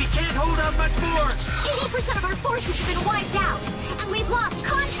 We can't hold out much more. 80% of our forces have been wiped out, and we've lost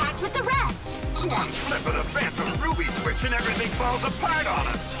contact with the rest. One flip of the Phantom Ruby switch and everything falls apart on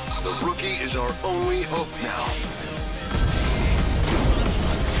us. The rookie is our only hope now.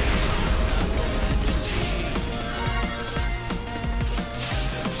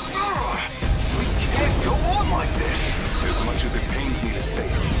 We can't go on like this. As much as it pains me to say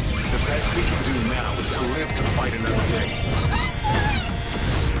it, the best we can do now is to live to fight another day.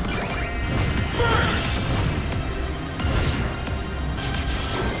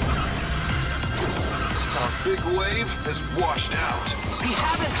 Our big wave has washed out. We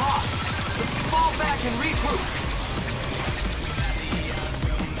haven't lost. Let's fall back and regroup.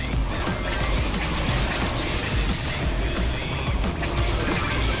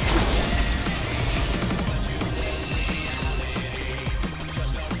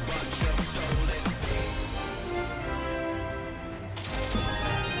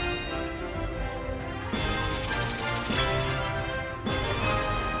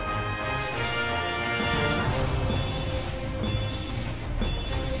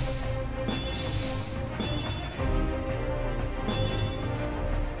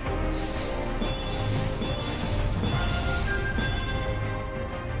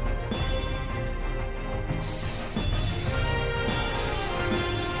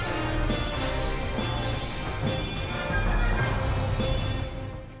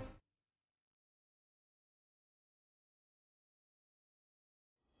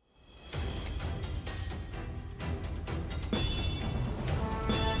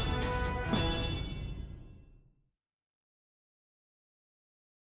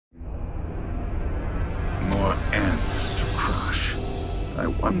 I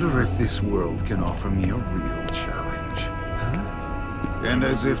wonder if this world can offer me a real challenge. Huh? And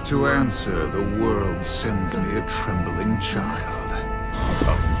as if to answer, the world sends me a trembling child.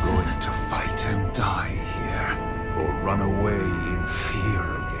 I'm going to fight and die here, or run away in fear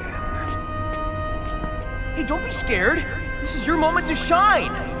again. Hey, don't be scared. This is your moment to shine.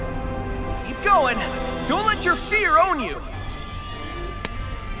 Keep going. Don't let your fear own you.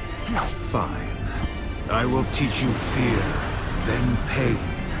 Fine. I will teach you fear, then pain,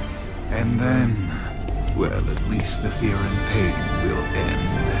 and then, well, at least the fear and pain will end.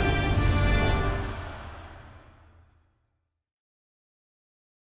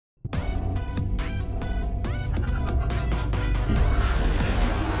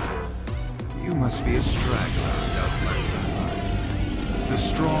 You must be a straggler, young. The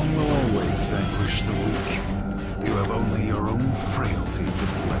strong will always vanquish the weak. You have only your own frailty to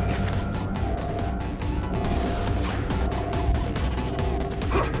blame.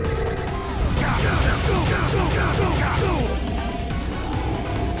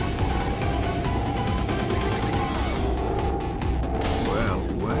 Well.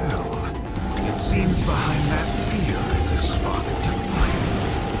 It seems behind that fear is a spark of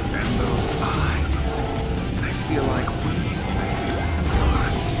defiance. And those eyes, I feel like winning.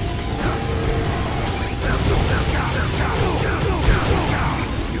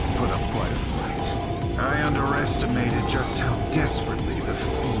 You've put up quite a fight. I underestimated just how desperately the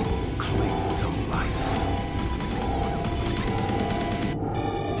feeble cling to life.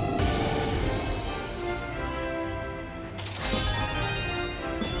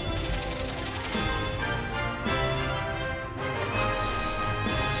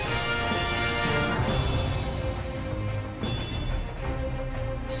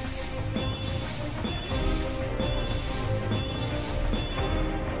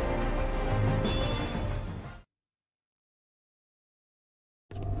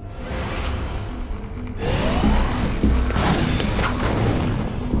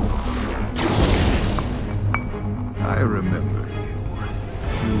 I remember you.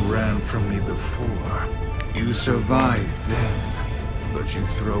 You ran from me before. You survived then, but you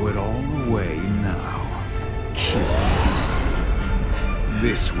throw it all away now. Killed.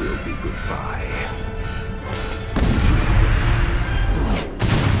 This will be goodbye.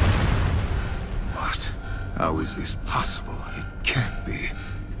 What? How is this possible? It can't be.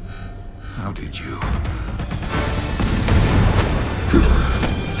 How did you...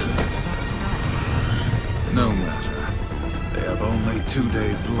 No matter. They have only 2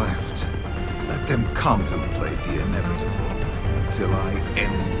 days left. Let them contemplate the inevitable, till I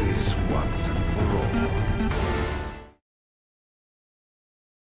end this once and for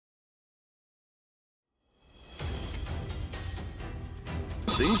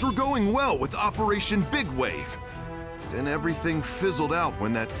all. Things were going well with Operation Big Wave. Then everything fizzled out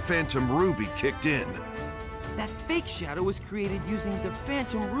when that Phantom Ruby kicked in. That fake shadow was created using the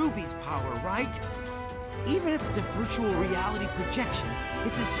Phantom Ruby's power, right? Even if it's a virtual reality projection,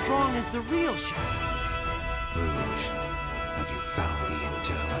 it's as strong as the real shadow. Rouge, have you found the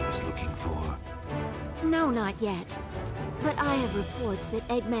intel I was looking for? No, not yet. But I have reports that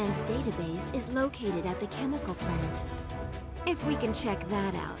Eggman's database is located at the chemical plant. If we can check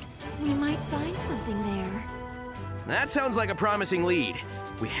that out, we might find something there. That sounds like a promising lead.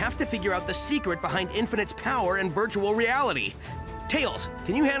 We have to figure out the secret behind Infinite's power and virtual reality. Tails,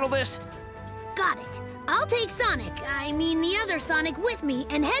 can you handle this? Got it. I'll take Sonic, I mean the other Sonic, with me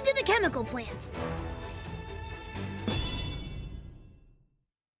and head to the chemical plant.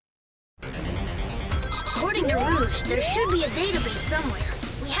 According to Rouge, there should be a database somewhere.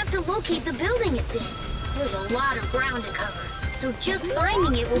 We have to locate the building it's in. There's a lot of ground to cover, so just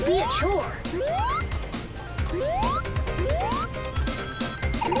finding it will be a chore.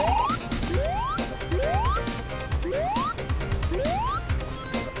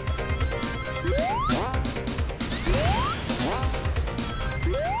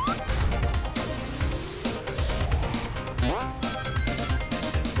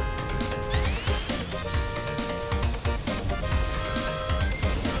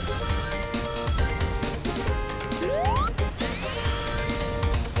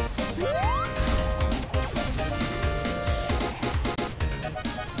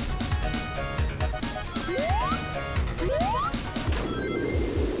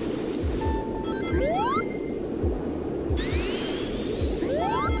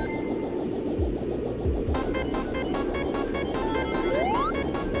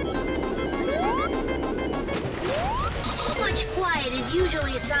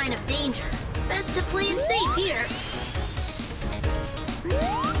 Usually a sign of danger. Best to play it safe here.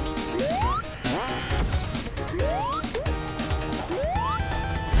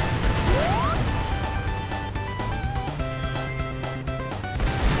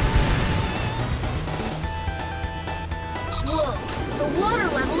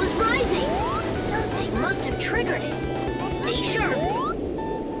 triggered it. Stay sharp.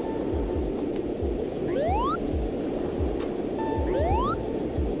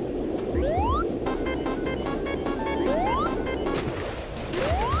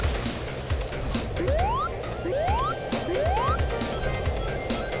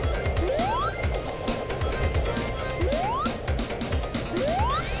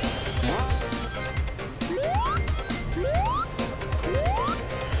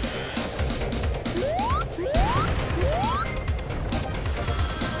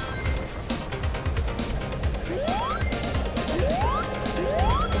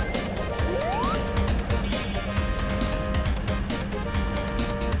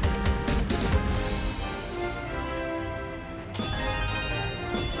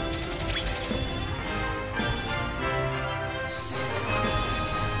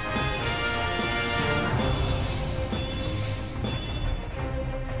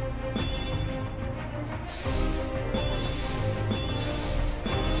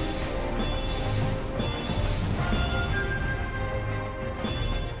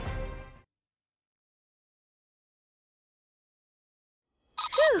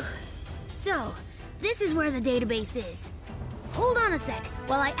 Whew. So, this is where the database is. Hold on a sec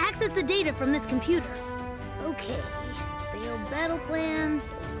while I access the data from this computer. Okay, failed battle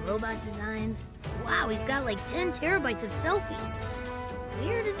plans, robot designs. Wow, he's got like 10 terabytes of selfies. So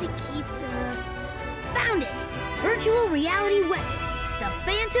where does he keep the... Found it! Virtual reality weapon, the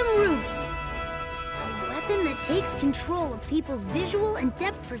Phantom Ruby. A weapon that takes control of people's visual and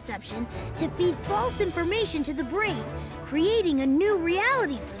depth perception to feed false information to the brain, creating a new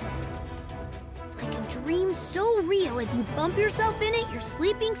reality for them. Like a dream so real, if you bump yourself in it, your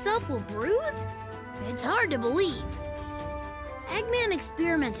sleeping self will bruise? It's hard to believe. Eggman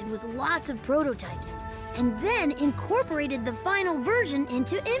experimented with lots of prototypes, and then incorporated the final version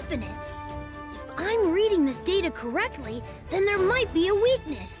into Infinite. If I'm reading this data correctly, then there might be a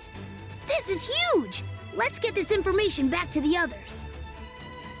weakness. This is huge! Let's get this information back to the others.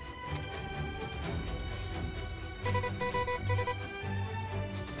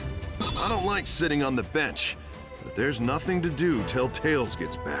 I don't like sitting on the bench, but there's nothing to do till Tails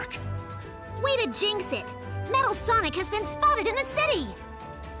gets back. Way to jinx it! Metal Sonic has been spotted in the city!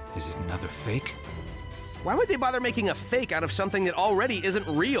 Is it another fake? Why would they bother making a fake out of something that already isn't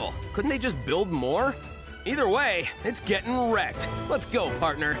real? Couldn't they just build more? Either way, it's getting wrecked. Let's go,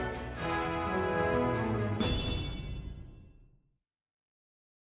 partner.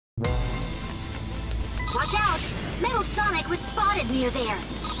 Watch out! Metal Sonic was spotted near there.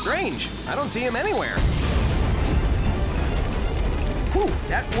 Strange. I don't see him anywhere. Whew,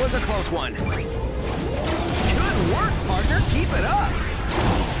 that was a close one. Good work, partner. Keep it up.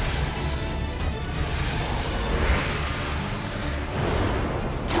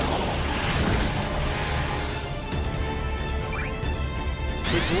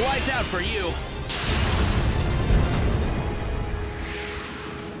 It's lights out for you.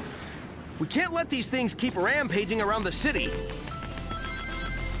 We can't let these things keep rampaging around the city.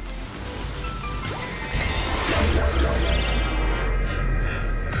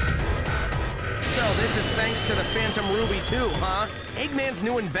 So this is thanks to the Phantom Ruby too, huh? Eggman's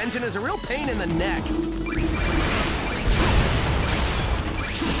new invention is a real pain in the neck.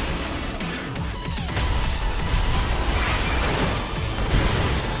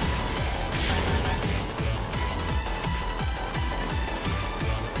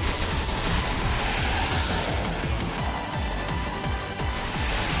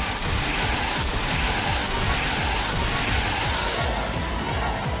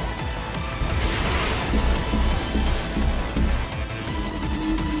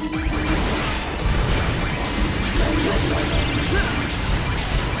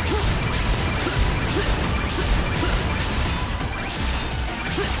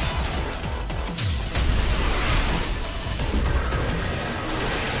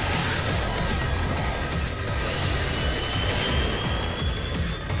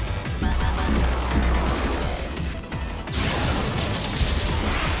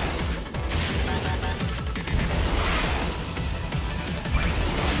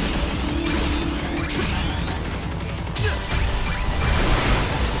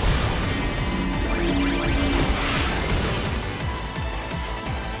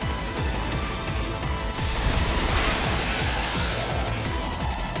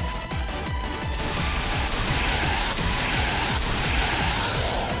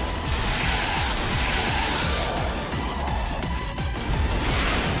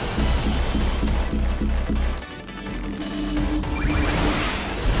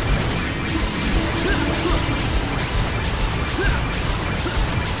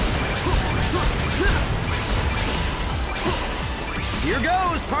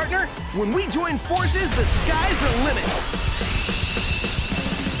 knows, partner? When we join forces, the sky's the limit.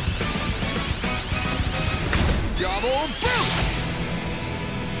 Double boost!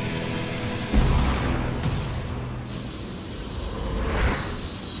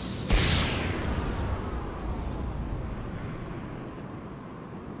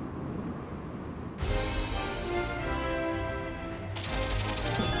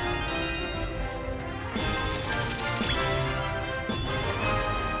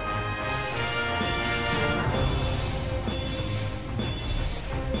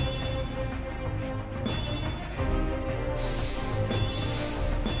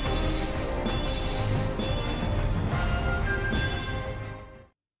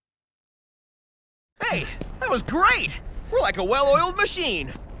 Hey, that was great! We're like a well-oiled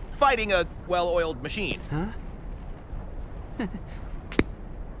machine. Fighting a well-oiled machine. Huh?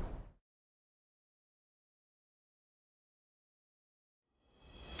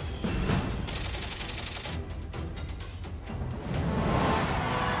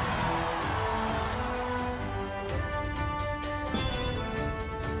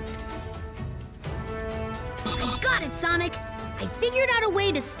 I got it, Sonic! I figured out a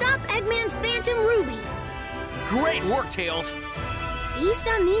way to stop Eggman's Phantom Ruby. Great work, Tails. Based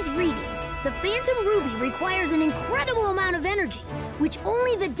on these readings, the Phantom Ruby requires an incredible amount of energy, which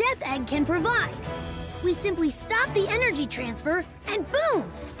only the Death Egg can provide. We simply stop the energy transfer, and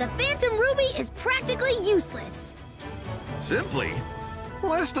boom! The Phantom Ruby is practically useless. Simply?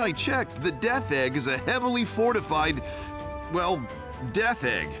 Last I checked, the Death Egg is a heavily fortified, well, Death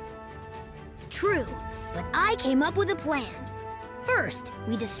Egg. True, but I came up with a plan. First,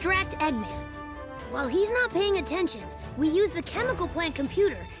 we distract Eggman. While he's not paying attention, we use the chemical plant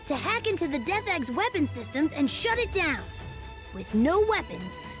computer to hack into the Death Egg's weapon systems and shut it down. With no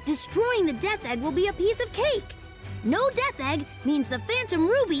weapons, destroying the Death Egg will be a piece of cake. No Death Egg means the Phantom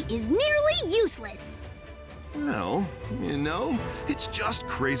Ruby is nearly useless. Well, you know, it's just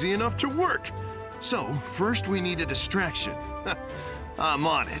crazy enough to work. So, first we need a distraction. I'm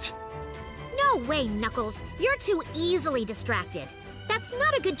on it. No way, Knuckles. You're too easily distracted. That's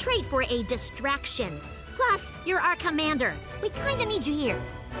not a good trait for a distraction. Plus, you're our commander. We kinda need you here.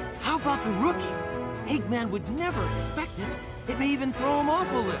 How about the rookie? Eggman would never expect it. It may even throw him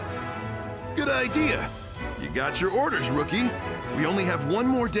off a little. Good idea. You got your orders, rookie. We only have one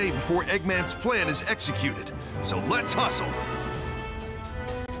more day before Eggman's plan is executed. So let's hustle.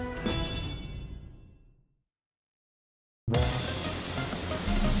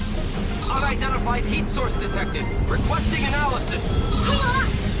 Unidentified heat source detected. Requesting analysis. Hang on!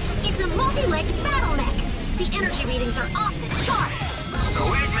 It's a multi-legged battle mech. The energy readings are off the charts. So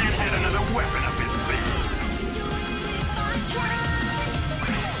Eggman had another weapon up his sleeve.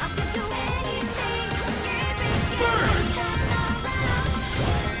 Burst!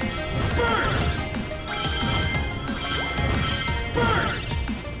 Burst!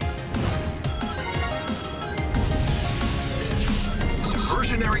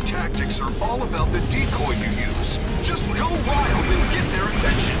 Diversionary tactics are all about the decoy you use. Just go wild and get their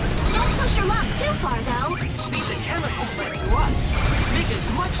attention. Don't push your luck too far, though. Leave the chemical plant to us. Make as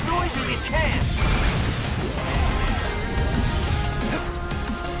much noise as you can.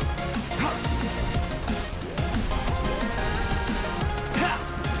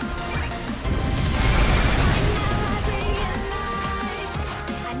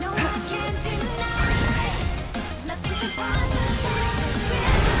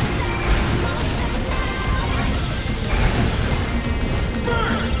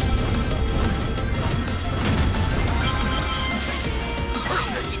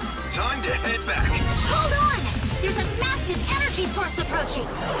 Time to head back. Hold on! There's a massive energy source approaching.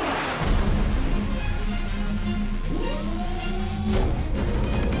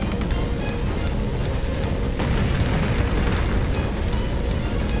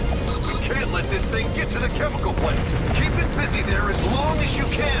 We can't let this thing get to the chemical plant. Keep it busy there as long as you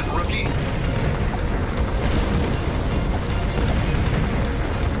can, rookie.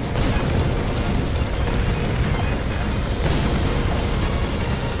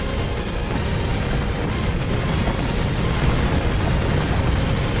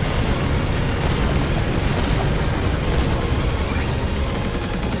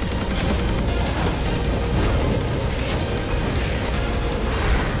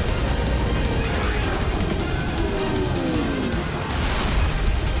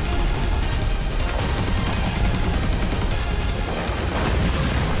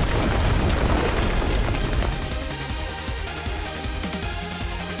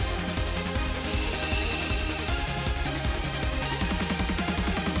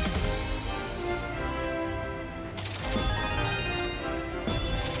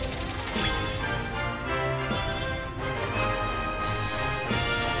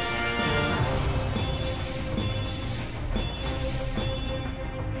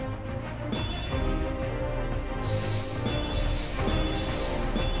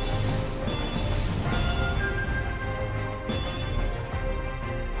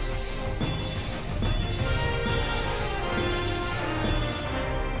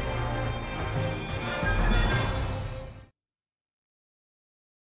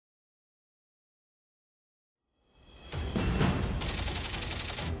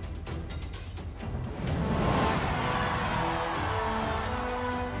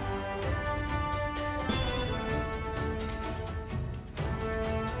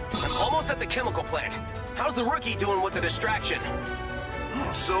 almost at the chemical plant. How's the rookie doing with the distraction?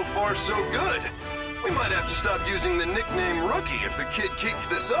 Oh, so far, so good. We might have to stop using the nickname Rookie if the kid keeps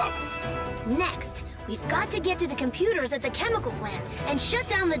this up. Next, we've got to get to the computers at the chemical plant and shut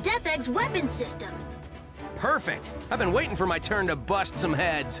down the Death Egg's weapon system. Perfect. I've been waiting for my turn to bust some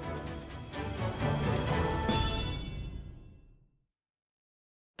heads.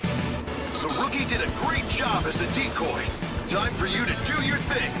 The rookie did a great job as a decoy. Time for you to do your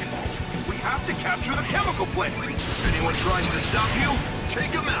thing. We have to capture the chemical plant. If anyone tries to stop you,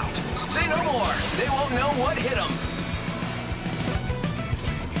 take them out. Say no more. They won't know what hit them.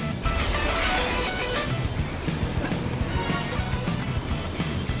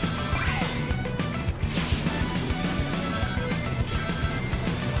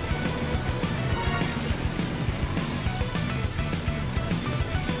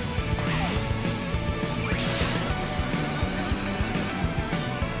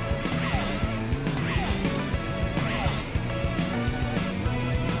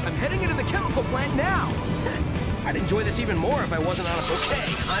 Heading into the chemical plant now! I'd enjoy this even more if I wasn't on a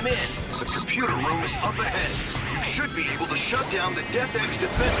bouquet. I'm in. The computer room is up ahead. You should be able to shut down the Death Egg's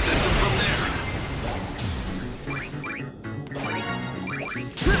defense system from there.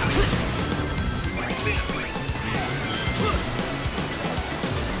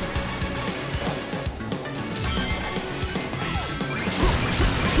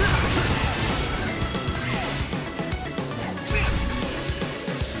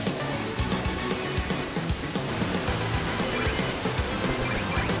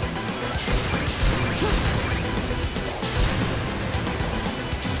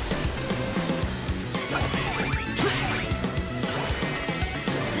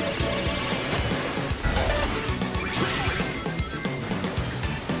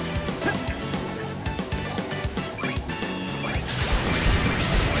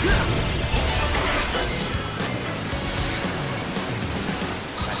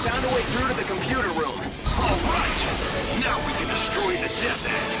 Found a way through to the computer room. All right! Now we can destroy the Death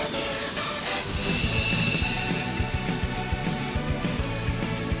Egg.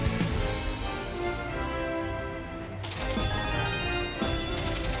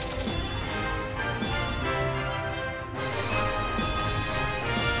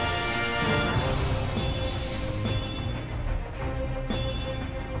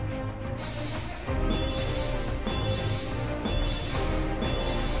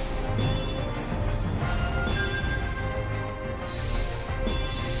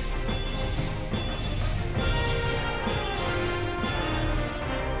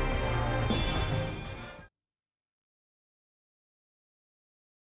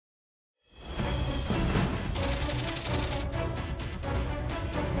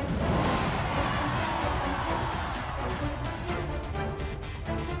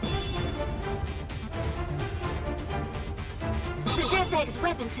 Death Egg's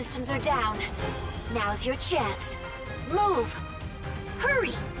weapon systems are down. Now's your chance. Move!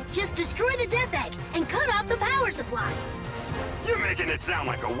 Hurry! Just destroy the Death Egg and cut off the power supply. You're making it sound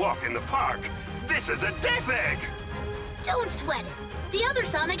like a walk in the park. This is a Death Egg! Don't sweat it. The other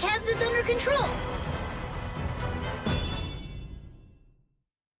Sonic has this under control.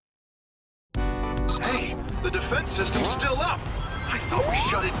 Hey, the defense system's still up. I thought we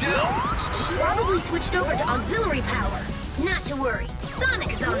shut it down. Probably switched over to auxiliary power. Not to worry.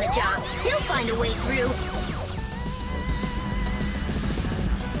 Sonic is on the job. He'll find a way through.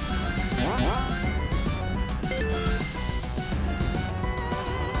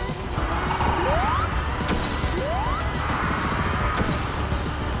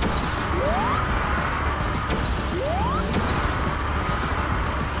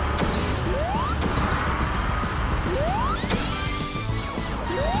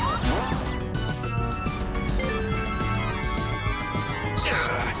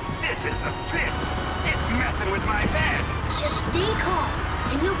 This is the pits! It's messing with my head! Just stay calm,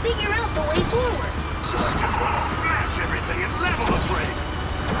 and you'll figure out the way forward. I just want to smash everything and level the place!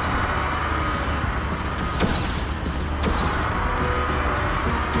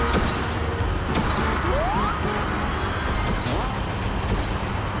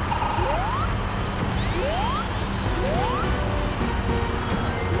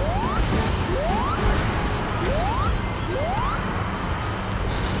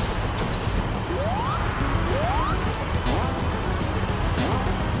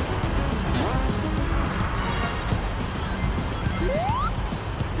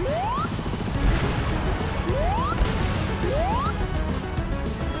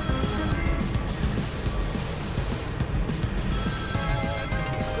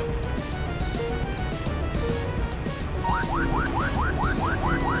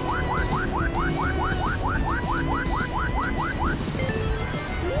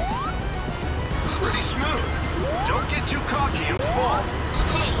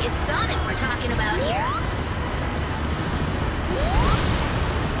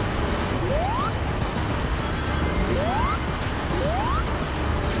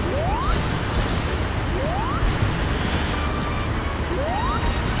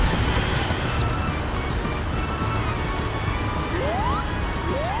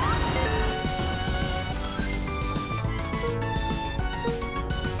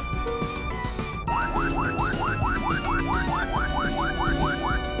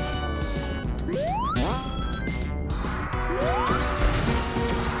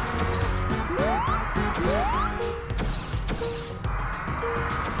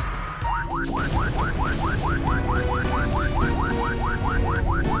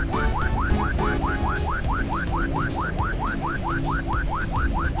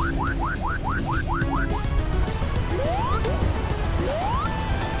 Right!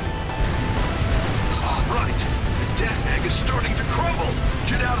 The death egg is starting to crumble!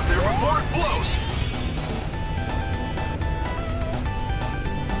 Get out of there before it blows!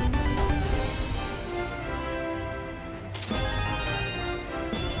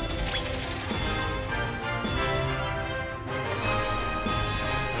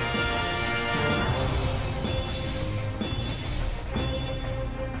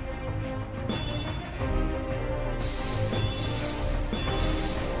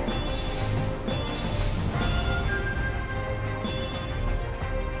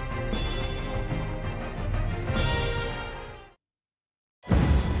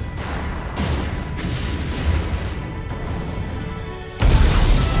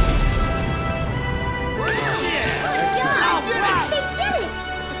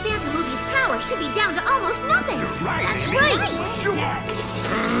 Should be down to almost nothing. Right. That's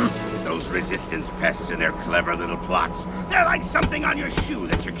right. Those resistance pests and their clever little plots. They're like something on your shoe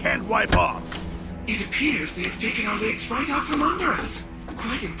that you can't wipe off. It appears they've taken our legs right out from under us.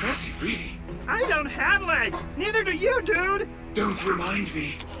 Quite impressive, really. I don't have legs. Neither do you, dude. Don't remind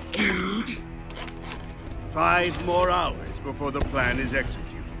me, dude. 5 more hours before the plan is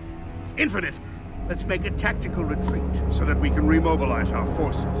executed. Infinite, let's make a tactical retreat so that we can remobilize our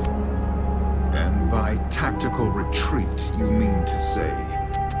forces. And by tactical retreat, you mean to say,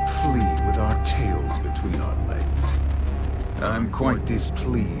 flee with our tails between our legs. I'm quite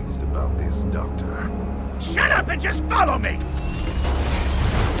displeased about this, Doctor. Shut up and just follow me!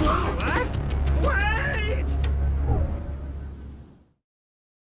 What? Wait!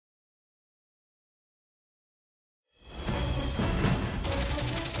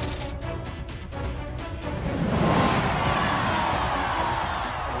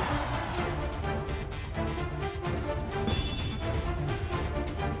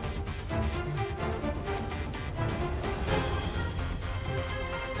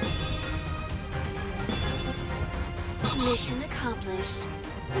 Mission accomplished.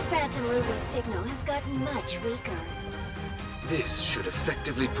 The Phantom Ruby's signal has gotten much weaker. This should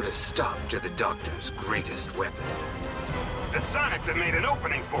effectively put a stop to the Doctor's greatest weapon. The Sonics have made an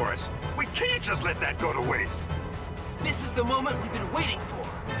opening for us. We can't just let that go to waste. This is the moment we've been waiting for.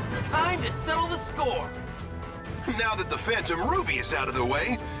 Time to settle the score. Now that the Phantom Ruby is out of the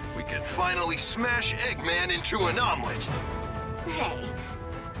way, we can finally smash Eggman into an omelet. Hey,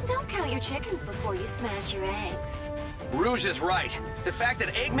 don't count your chickens before you smash your eggs. Rouge is right. The fact that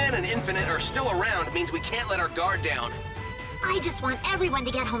Eggman and Infinite are still around means we can't let our guard down. I just want everyone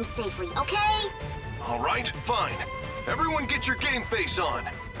to get home safely, okay? All right, fine. Everyone get your game face on.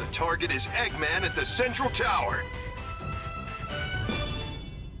 The target is Eggman at the Central Tower.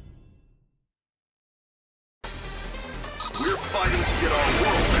 We're fighting to get our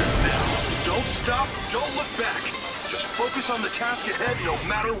world back now. Don't stop, don't look back. Just focus on the task ahead no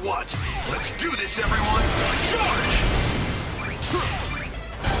matter what. Let's do this, everyone. Charge!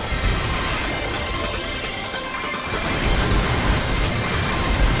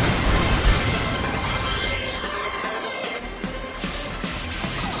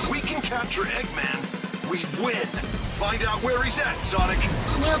 If we can capture Eggman, we win. Find out where he's at, Sonic.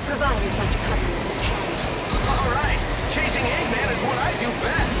 We'll provide as much cover as we can. All right, chasing Eggman is what I do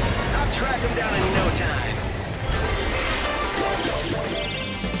best. I'll track him down in no time.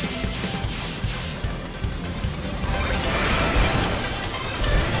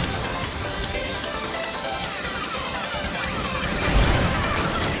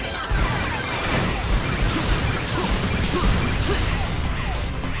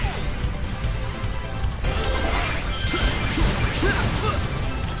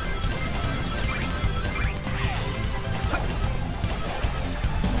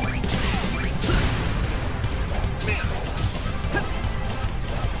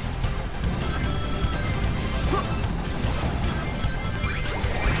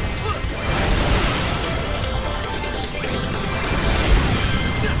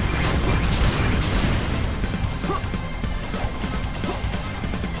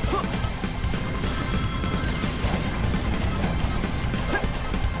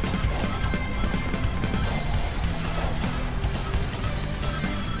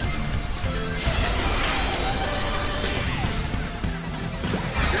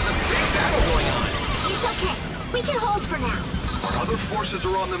 Other forces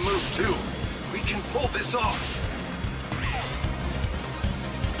are on the move, too. We can pull this off.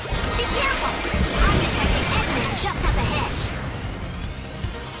 Be careful! I'm detecting Eggman just up ahead.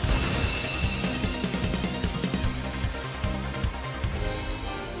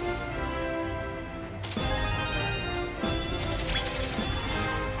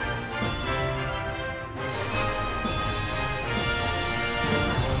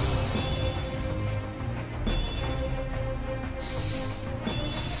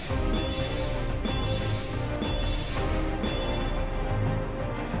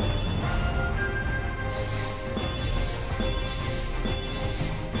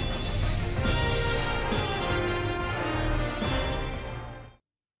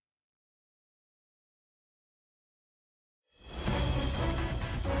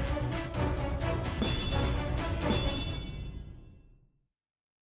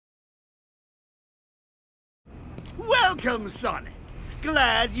 Welcome, Sonic.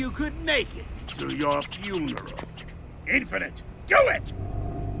 Glad you could make it to your funeral. Infinite, do it!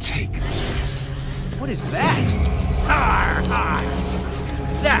 Take this. What is that? Har, har.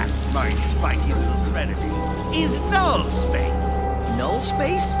 That, my spiky little predator, is null space. Null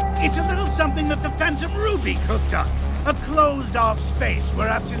space? It's a little something that the Phantom Ruby cooked up. A closed-off space where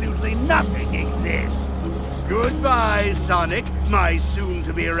absolutely nothing exists. Goodbye, Sonic, my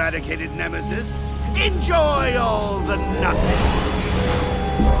soon-to-be-eradicated nemesis. Enjoy all the nothing.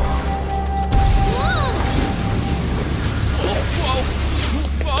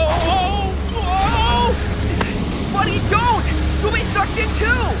 Buddy, don't! You'll be sucked in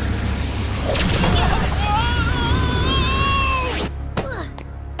too!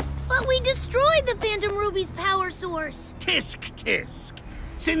 But we destroyed the Phantom Ruby's power source. Tisk, tisk.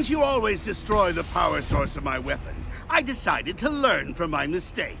 Since you always destroy the power source of my weapons, I decided to learn from my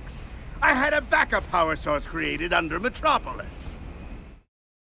mistakes. I had a backup power source created under Metropolis.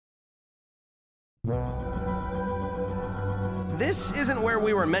 This isn't where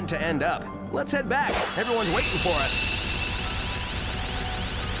we were meant to end up. Let's head back. Everyone's waiting for us.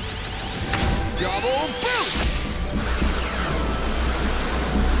 Double boost!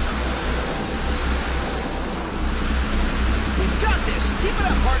 We got this! Keep it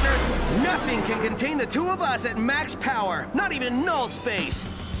up, partner! Nothing can contain the two of us at max power. Not even null space.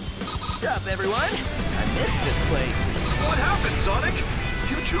 Sup, everyone? I missed this place. What happened, Sonic?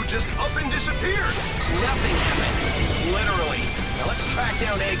 You two just up and disappeared. Nothing happened. Literally. Now let's track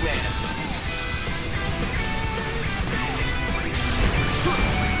down Eggman.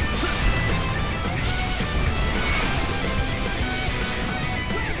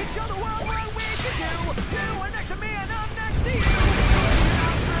 Show the world what we can do. You are next to me and I'm next to you. Pushing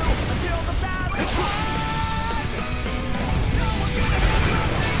on through until the battle's won. No one's gonna have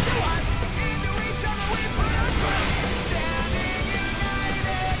nothing to us. Into each other we put our trust. Standing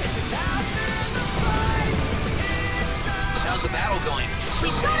united after the fight. How's the battle going?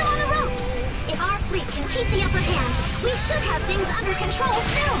 We've got him on the ropes. If our fleet can keep the upper hand, we should have things under control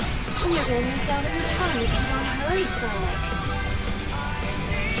soon. You're gonna miss out on the fun if you don't hurry, Sonic.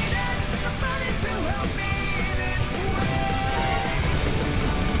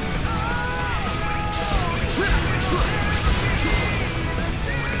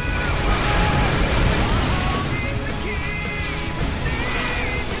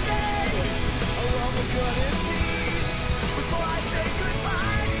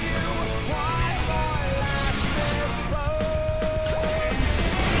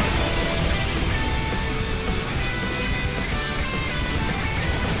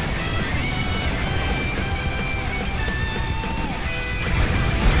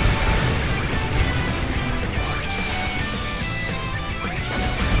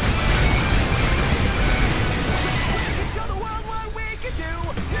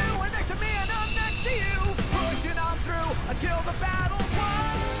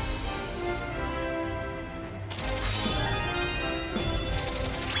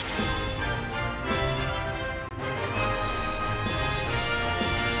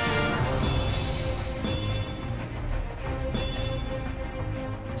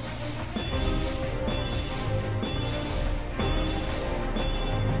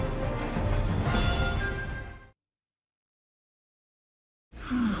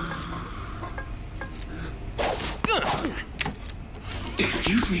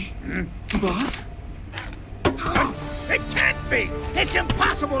 Excuse me, boss? It can't be! It's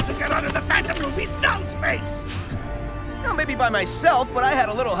impossible to get under the Phantom Ruby's null space! Well, maybe by myself, but I had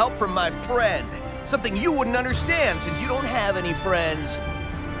a little help from my friend. Something you wouldn't understand since you don't have any friends.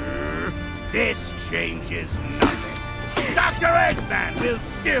 This changes nothing. Dr. Eggman will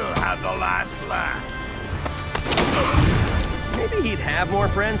still have the last laugh. Maybe he'd have more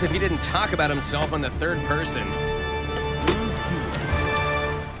friends if he didn't talk about himself in the third person.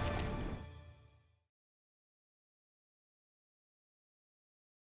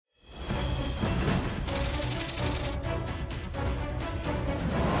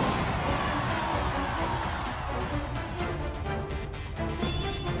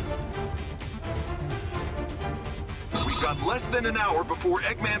 Less than an hour before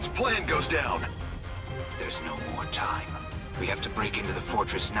Eggman's plan goes down. There's no more time. We have to break into the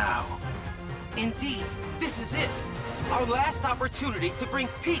fortress now. Indeed, this is it. Our last opportunity to bring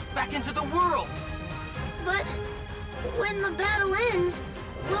peace back into the world. But when the battle ends,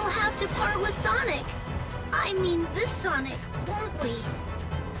 we'll have to part with Sonic. I mean this Sonic, won't we?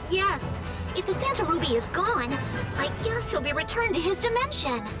 Yes. If the Phantom Ruby is gone, I guess he'll be returned to his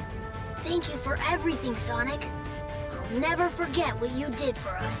dimension. Thank you for everything, Sonic. I'll never forget what you did for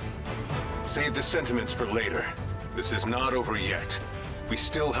us. Save the sentiments for later. This is not over yet. We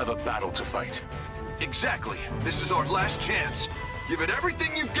still have a battle to fight. Exactly. This is our last chance. Give it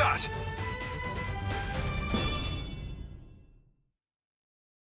everything you've got.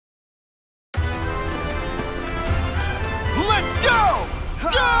 Let's go! Go!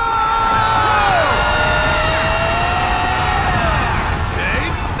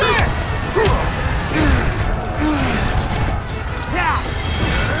 Take this!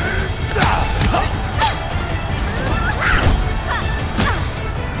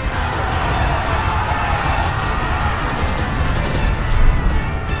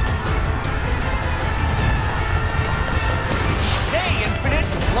 Hey, Infinite!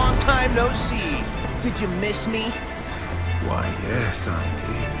 Long time no see. Did you miss me? Why, yes, I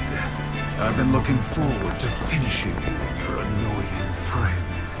did. I've been looking forward to finishing you and your annoying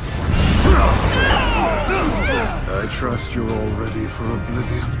friends. I trust you're all ready for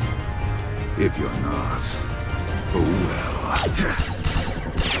oblivion. If you're not, oh well.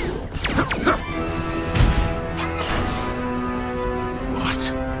 What?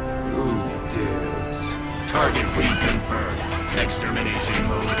 Who dares? Target reconfirmed. Extermination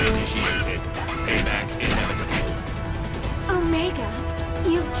mode initiated. Payback inevitable. Omega,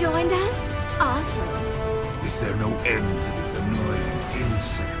 you've joined us? Awesome. Is there no end to this annoying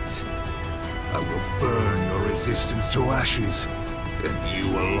insect? I will burn your resistance to ashes, and you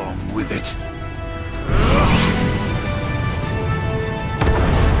along with it.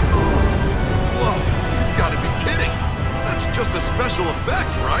 Whoa, you've got to be kidding! That's just a special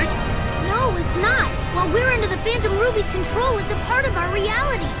effect, right? No, it's not. While we're under the Phantom Ruby's control, it's a part of our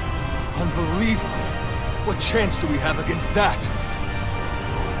reality. Unbelievable. What chance do we have against that?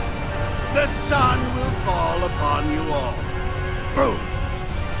 The sun will fall upon you all. Boom.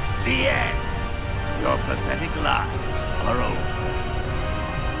 The end. Your pathetic lives are over.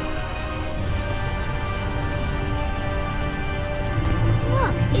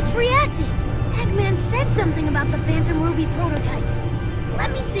 Look, it's reacting. Eggman said something about the Phantom Ruby prototypes.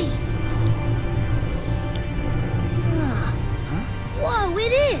 Let me see. Whoa,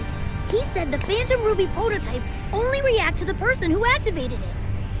 it is! He said the Phantom Ruby prototypes only react to the person who activated it.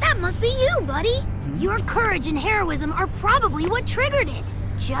 That must be you, buddy! Your courage and heroism are probably what triggered it.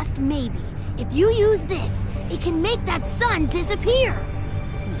 Just maybe, if you use this, it can make that sun disappear.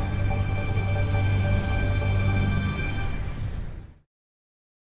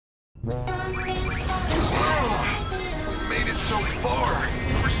 Made it so far.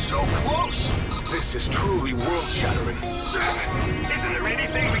 We're so close. This is truly world-shattering. Isn't there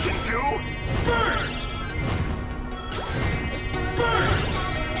anything we can do? Burst! Burst!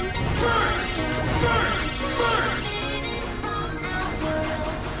 Burst! Burst! Burst!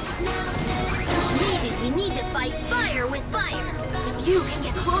 Maybe we need to fight fire with fire. If you can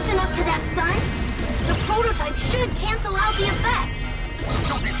get close enough to that sun, the prototype should cancel out the effect.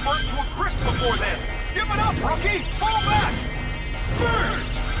 You'll be burnt to a crisp before then! Give it up, rookie! Fall back! Burst!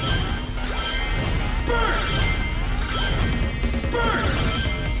 Burst! Burst!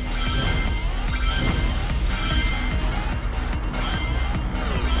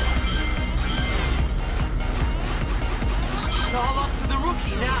 It's all up to the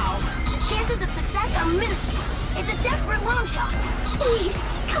rookie now. The chances of success are minuscule. It's a desperate long shot. Please,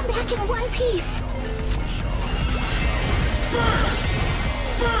 come back in one piece. Burst!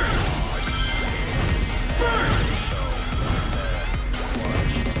 Burst! Burst!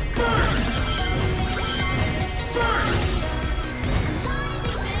 Burst!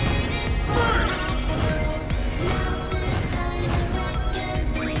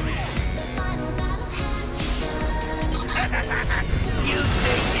 You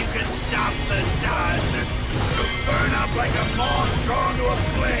think you can stop the sun? You'll burn up like a moth drawn to a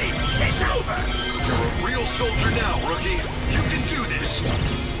flame. It's over. You're a real soldier now, rookie. You can do this.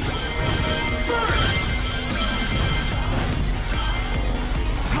 Burst!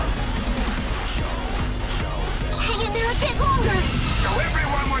 Hang in there a bit longer. Show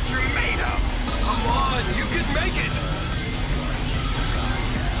everyone what you're made of. Come on, you can make it.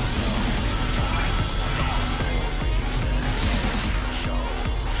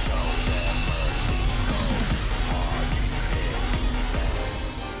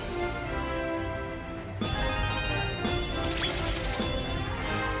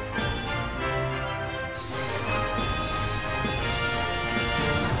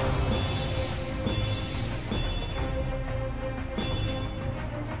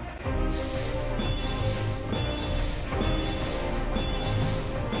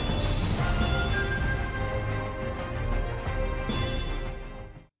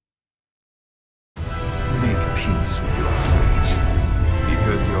 Peace with your fate,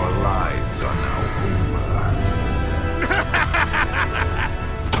 because your lives are now over.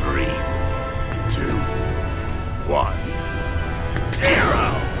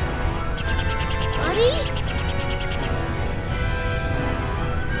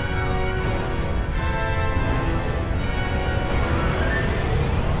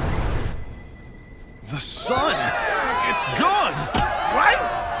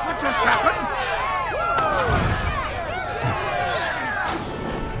 just happened?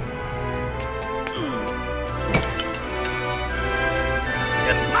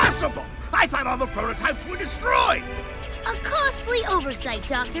 Impossible! I thought all the prototypes were destroyed! A costly oversight,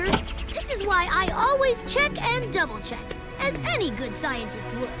 Doctor. This is why I always check and double-check, as any good scientist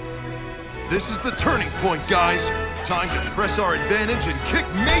would. This is the turning point, guys. Time to press our advantage and kick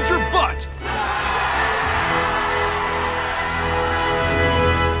major butt!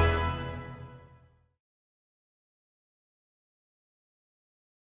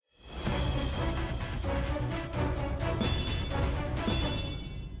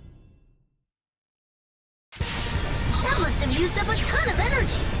 That must have used up a ton of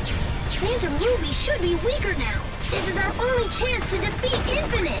energy. Phantom Ruby should be weaker now. This is our only chance to defeat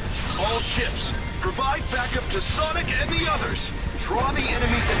Infinite. All ships, provide backup to Sonic and the others. Draw the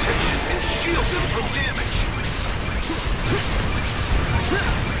enemy's attention and shield them from damage.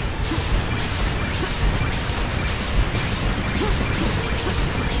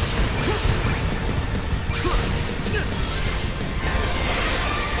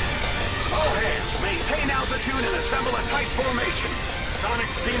 All hands, maintain altitude and assemble a tight formation.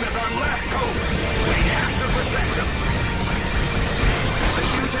 Sonic's team is our last hope. We have to protect them. A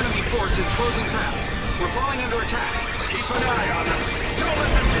huge enemy force is closing fast. We're falling under attack. Keep an eye on them. Don't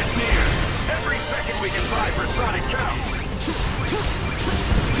let them get near. Every second we can buy for Sonic counts.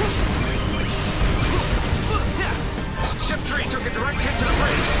 Ship 3 took a direct hit to the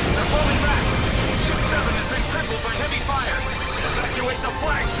bridge. They're falling back. Ship 7 has been crippled by heavy fire. Evacuate the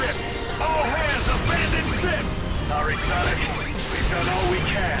flagship. All hands, abandon ship. Sorry, Sonic. We've done all we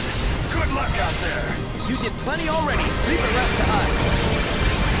can. Good luck out there. You did plenty already. Leave the rest to us.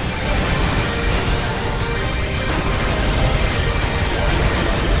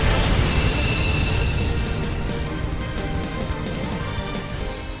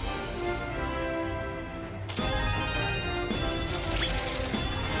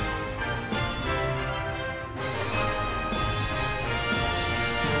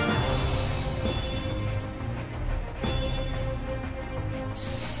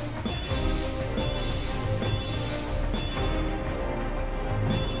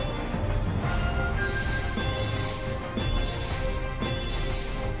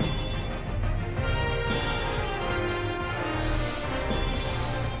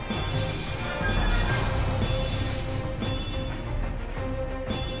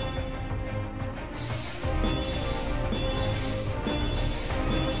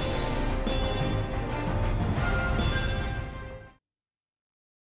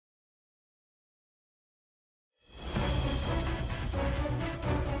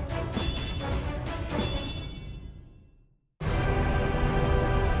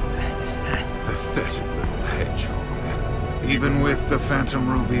 Pathetic little hedgehog. Even with the Phantom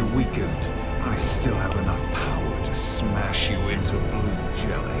Ruby weakened, I still have enough power to smash you into blue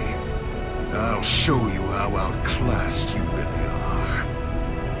jelly. I'll show you how outclassed you really are.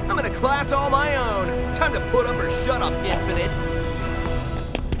 I'm in a class all my own. Time to put up or shut up, Infinite.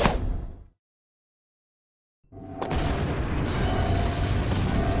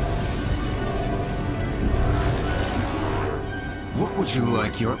 What would you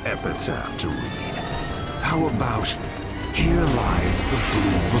like your epitaph to read? How about, "Here lies the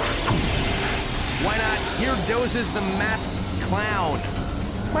blue buffoon"? Why not, "Here dozes the masked clown"?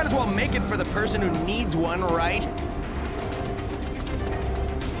 Might as well make it for the person who needs one, right?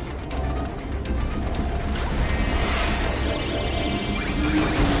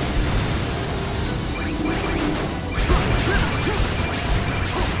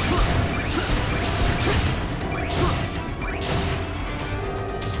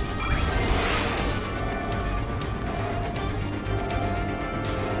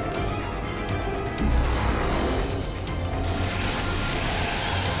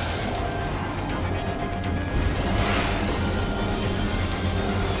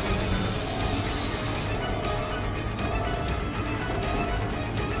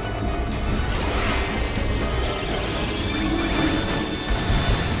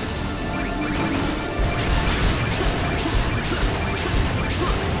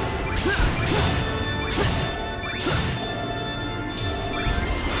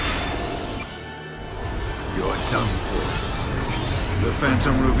 You're done for, Sonic. The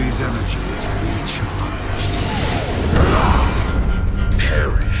Phantom Ruby's energy is recharged.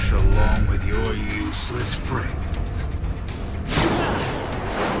 Perish along with your useless friends.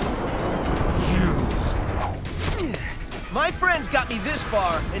 My friends got me this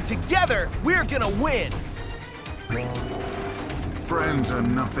far, and together, we're gonna win! Friends are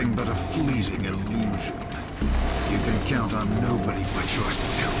nothing but a fleeting illusion. You can count on nobody but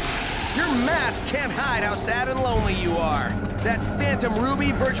yourself. Your mask can't hide how sad and lonely you are. That Phantom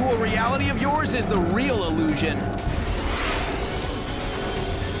Ruby virtual reality of yours is the real illusion.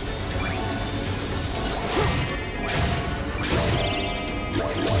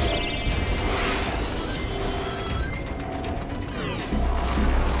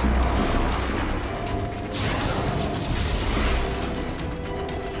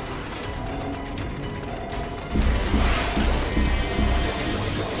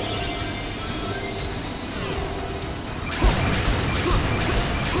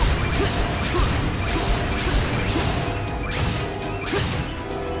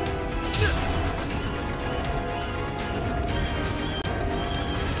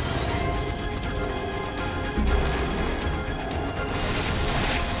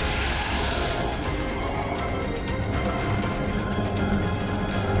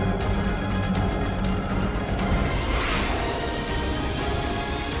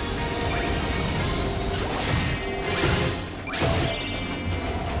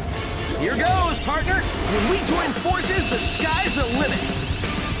 Here goes, partner! When we join forces, the sky's the limit!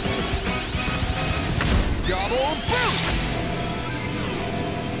 Double boost!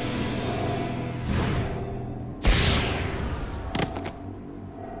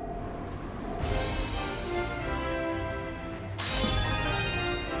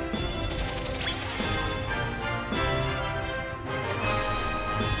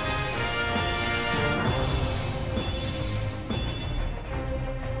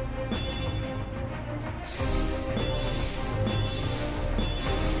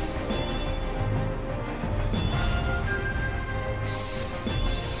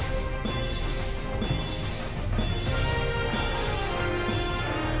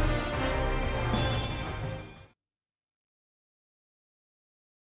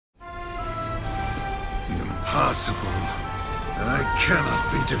 Impossible. I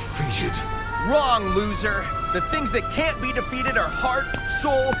cannot be defeated. Wrong, loser! The things that can't be defeated are heart,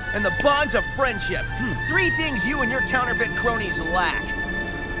 soul, and the bonds of friendship. 3 things you and your counterfeit cronies lack.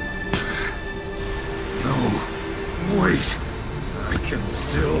 No, wait. I can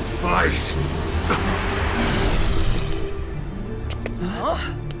still fight. Huh?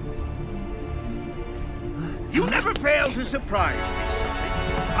 You never fail to surprise me, Sonic.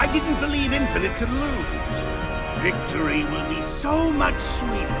 I didn't believe Infinite could lose. Victory will be so much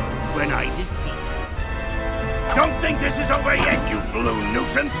sweeter when I defeat you. Don't think this is over yet, you blue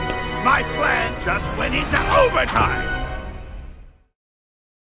nuisance! My plan just went into overtime!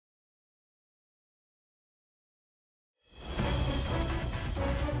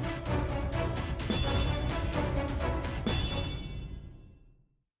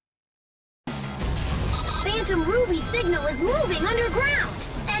 Phantom Ruby signal is moving underground!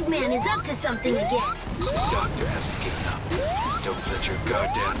 Eggman is up to something again. Doctor hasn't given up. Don't let your guard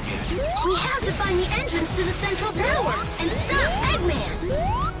down yet. We have to find the entrance to the central tower and stop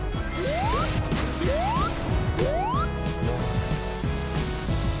Eggman!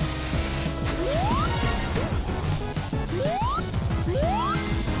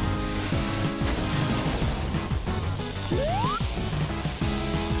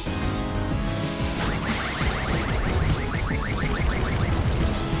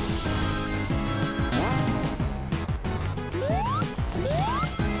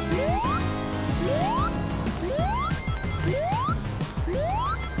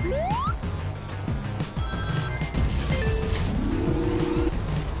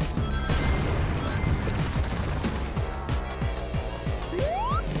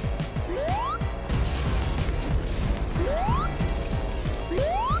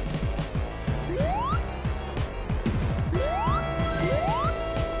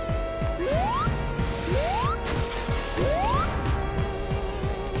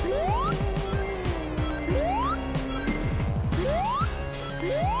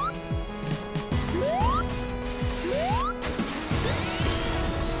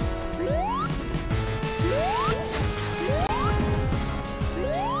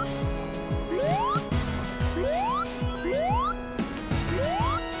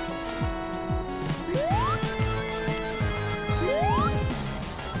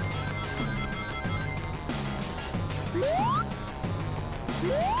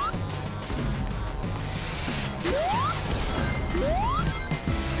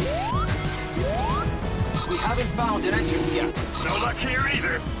 We haven't found an entrance yet. No luck here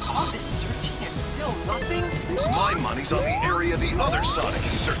either. All this searching and still nothing? My money's on the area the other Sonic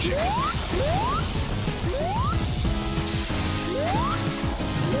is searching.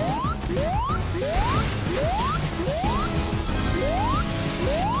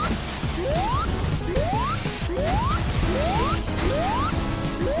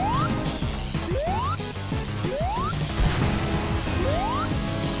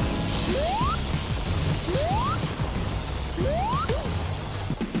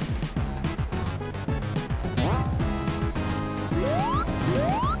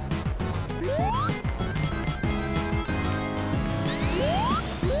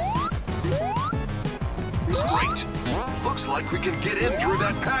 Looks like we can get in through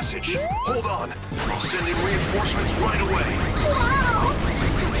that passage. Hold on. I'll send in reinforcements right away. Wow!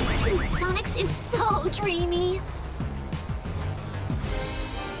 Sonic's is so dreamy.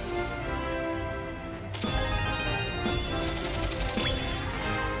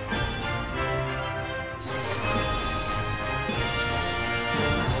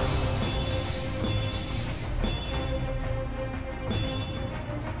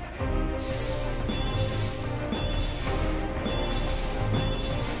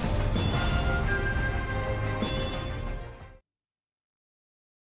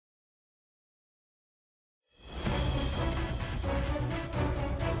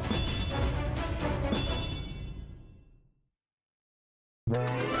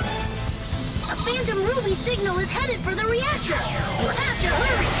 A Phantom Ruby signal is headed for the reactor! You have to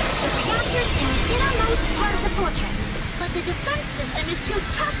hurry! The reactor's in the innermost part of the fortress. But the defense system is too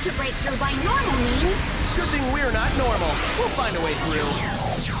tough to break through by normal means. Good thing we're not normal. We'll find a way through.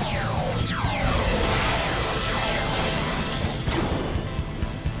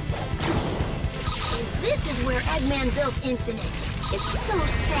 So this is where Eggman built Infinite. It's so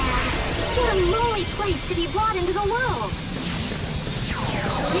sad. What a lonely place to be brought into the world.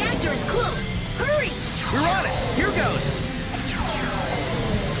 The reactor is close. Hurry! We're on it. Here goes.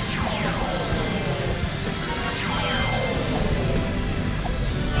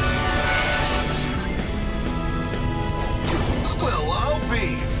 Well, I'll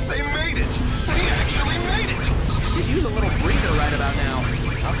be. They made it. They actually made it. Could use a little breather right about now.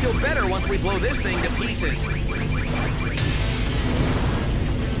 I'll feel better once we blow this thing to pieces.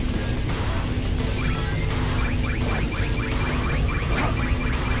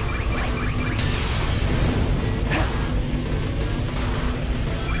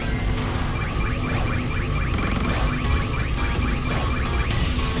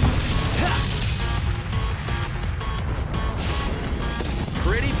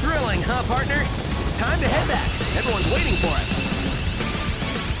 Pretty thrilling, huh, partner? It's time to head back. Everyone's waiting for us.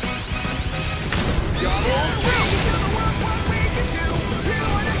 Double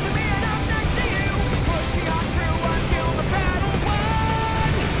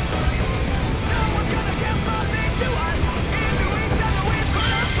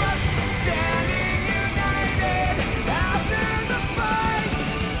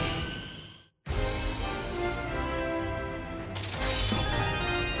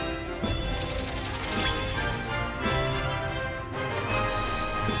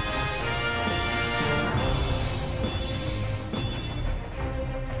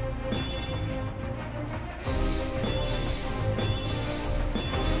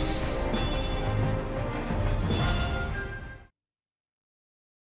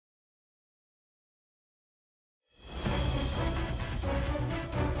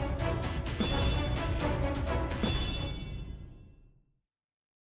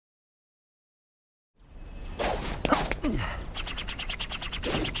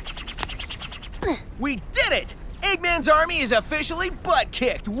We did it! Eggman's army is officially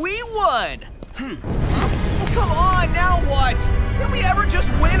butt-kicked. We won! Come on, now what? Can we ever just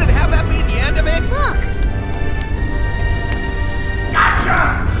win and have that be the end of it? Look!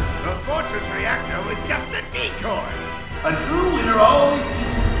 Gotcha! The fortress reactor was just a decoy. A true winner always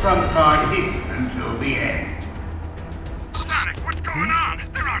keeps his trump card hidden until the end. Sonic, what's going on?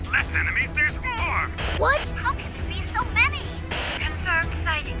 There aren't less enemies, there's more! What? How can there be so many? Confirmed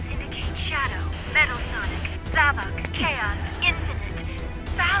sightings indicate Shadow, Metal Sonic, Zavok, Chaos, Infinite.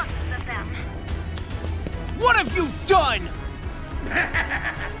 Thousands of them. What have you done?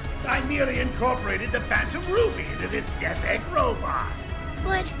 I merely incorporated the Phantom Ruby into this Death Egg robot.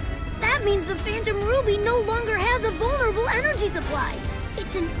 But that means the Phantom Ruby no longer has a vulnerable energy supply.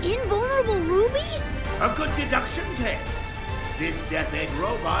 It's an invulnerable ruby? A good deduction, Tails. This Death Egg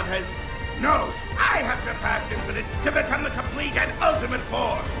robot has... No, I have surpassed Infinite to become the complete and ultimate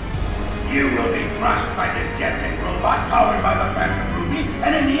form. You will be crushed by this Death Egg robot powered by the Phantom Ruby,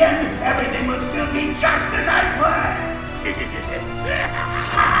 and in the end, everything will still be just as I planned.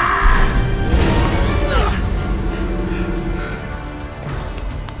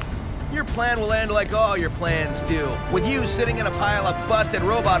 Your plan will end like all your plans do, with you sitting in a pile of busted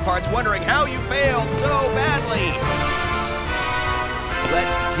robot parts wondering how you failed so badly.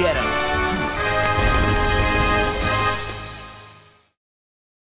 Let's get him.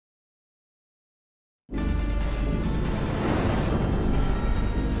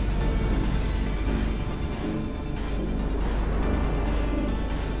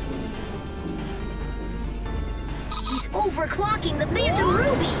 He's overclocking the Phantom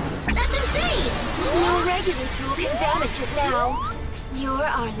Ruby! That's insane! No regular tool can damage it now. You're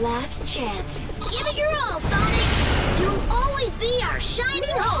our last chance. Give it your all, Sonic! You will always be our shining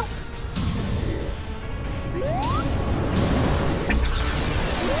hope!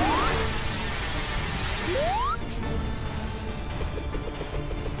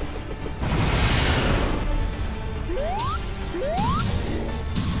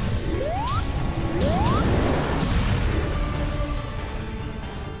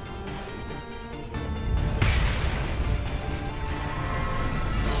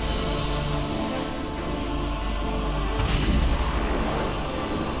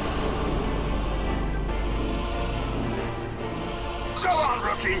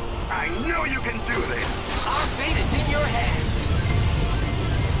 I know you can do this! Our fate is in your hands!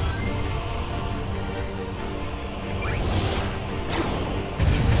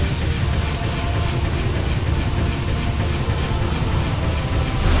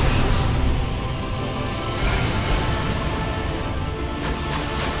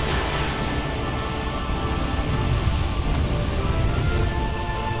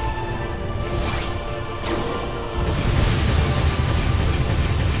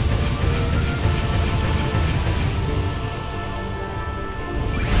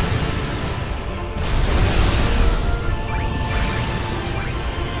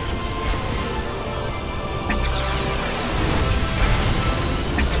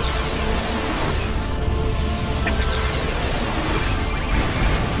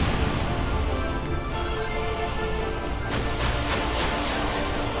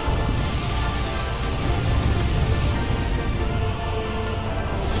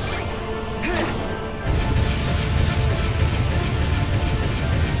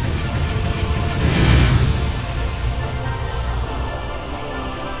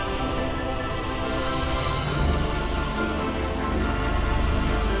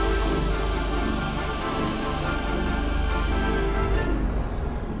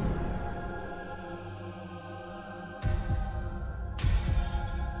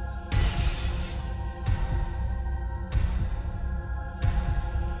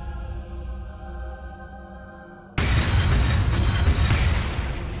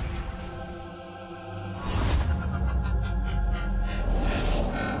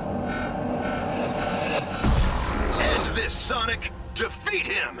 Sonic! Defeat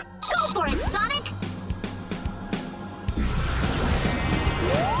him! Go for it, Sonic!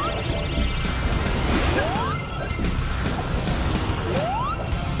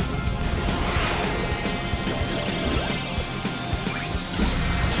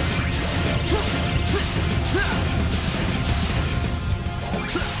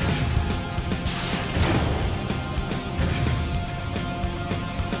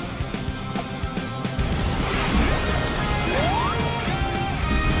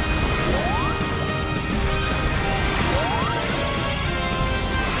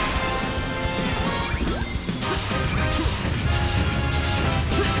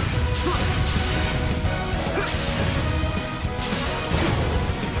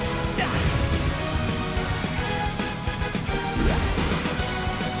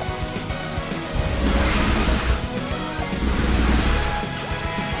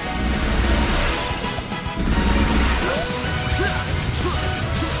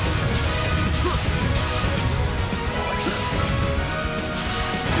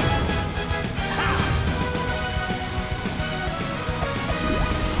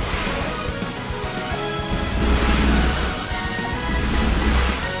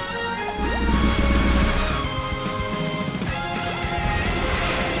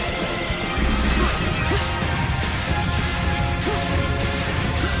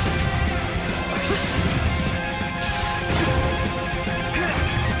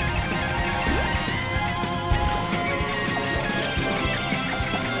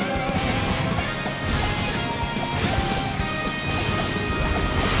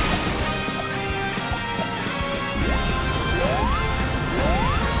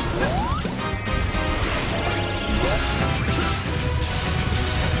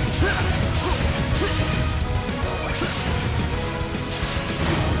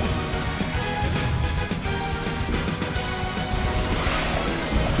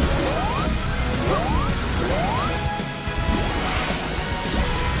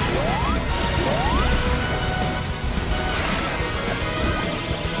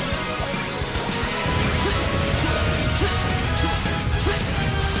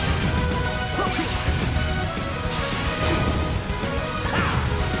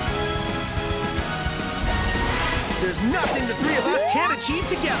 There's nothing the three of us can't achieve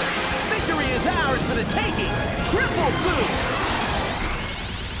together. Victory is ours for the taking. Triple boost.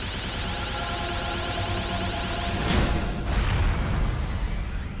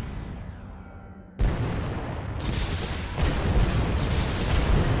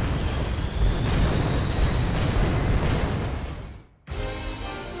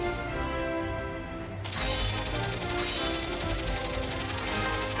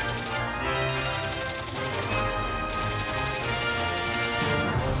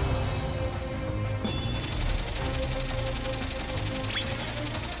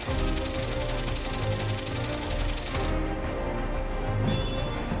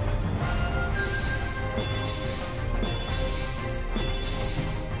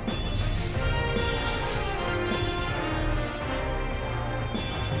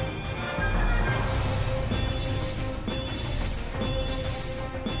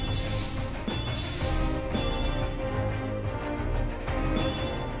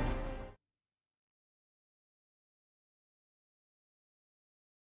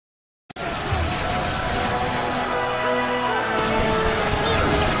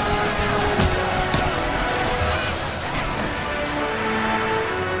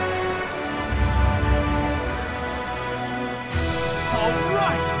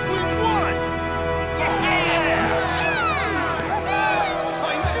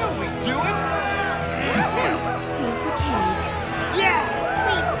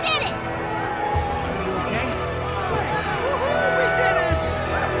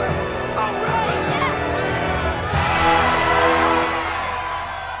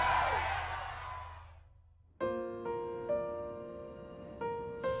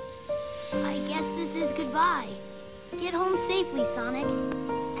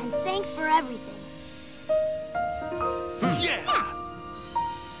 everything. Yeah!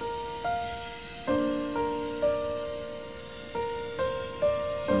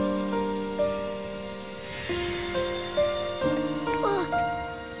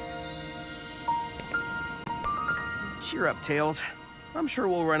 Cheer up, Tails. I'm sure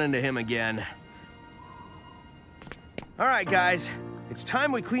we'll run into him again. All right, guys. It's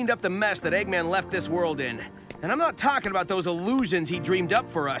time we cleaned up the mess that Eggman left this world in. And I'm not talking about those illusions he dreamed up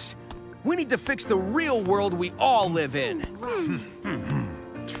for us. We need to fix the real world we all live in. Right.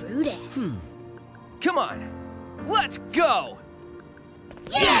 True that. Come on. Let's go!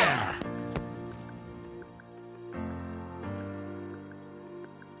 Yeah!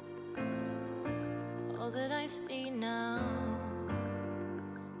 All that I see now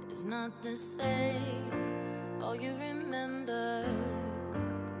is not the same. All you remember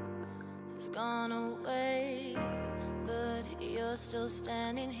has gone away, but you're still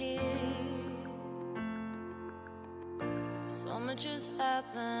standing here. So much has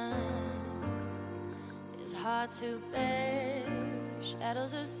happened, it's hard to bear.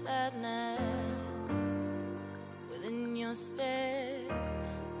 Shadows of sadness within your stare,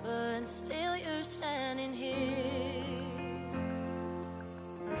 but still you're standing here.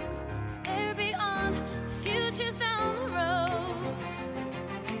 They're beyond, futures down the road,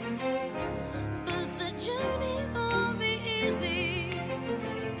 but the journey won't be easy.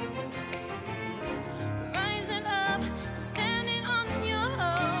 Rising up and standing on your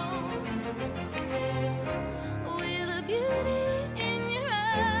own, with a beauty in your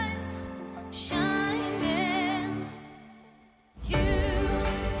eyes shining. You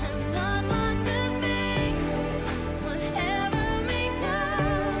have not lost a thing, whatever may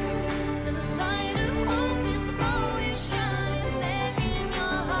come. The light of hope is always shining there in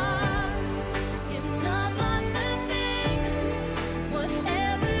your heart. You've not lost a thing,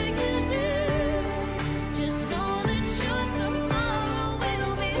 whatever you do. Just know that your tomorrow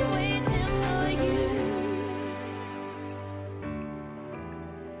will be waiting for you.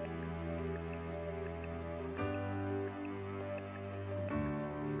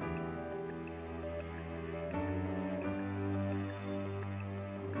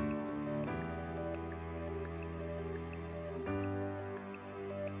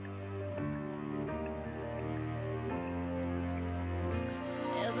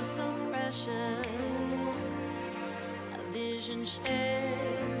 Ever so precious, a vision shared,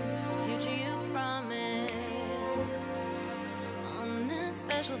 a future you promised. On that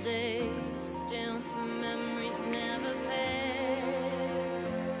special day, still memories never fade.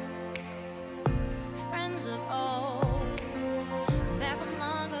 Friends of old, back from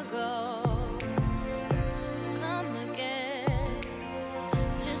long ago, will come again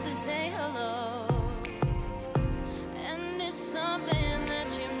just to say hello. And it's something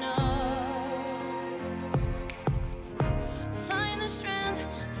that you know. Find the strength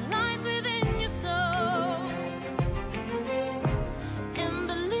that lies within your soul, and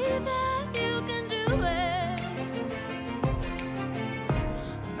believe that you can do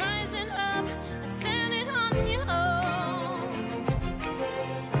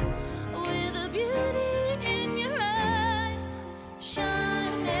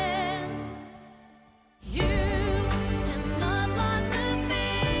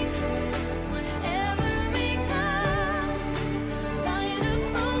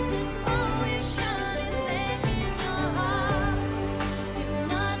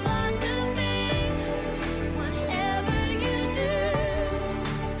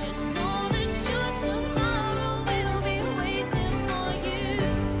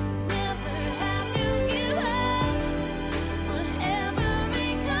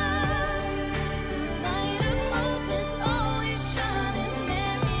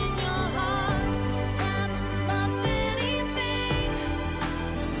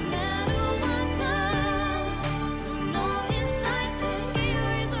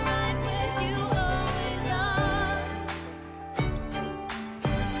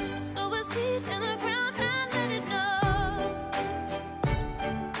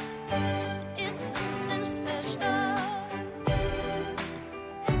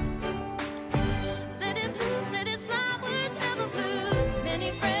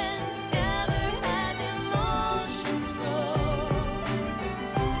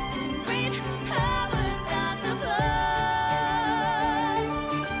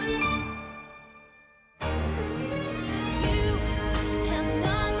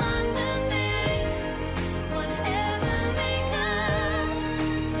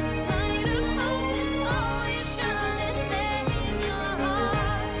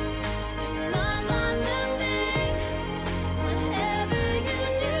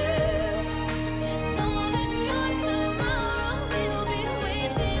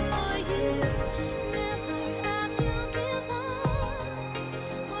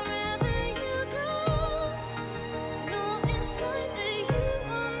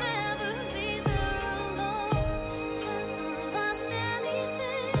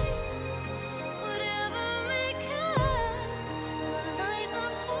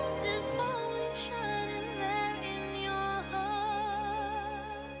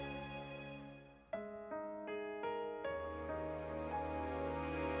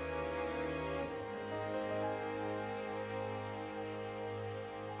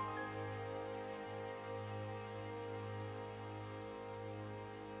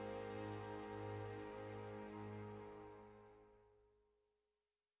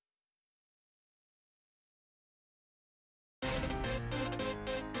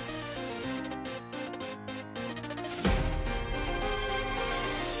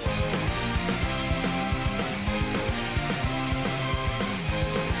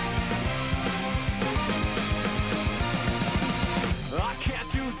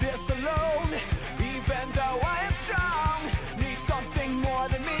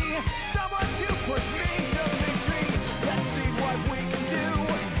push me to victory. Let's see what we can do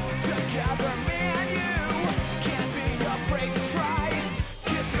together, me and you. Can't be afraid to try.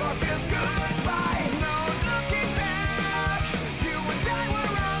 Kiss your fears goodbye. No looking back. You and I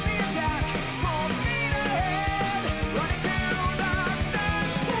were on the attack. Full speed ahead, running to the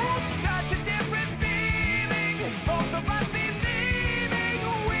sunset. Such a different feeling. Both of us believing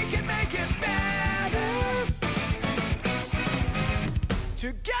we can make it better.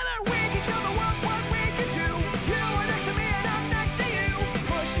 Together we can show the world what we can do. You are next to me and I'm next to you.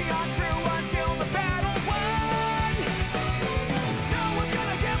 Pushing on through until the battle's won. No one's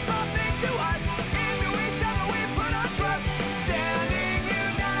gonna give something to us. Into each other we put our trust. Standing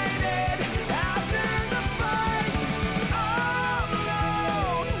united after the fight. All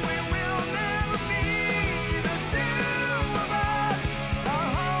alone we will never be. The two of us are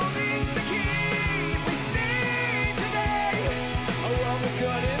holding the key. We see today a world we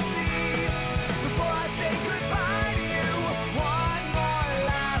couldn't see. Before I say goodbye to you, one more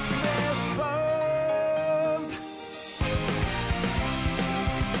last fist bump.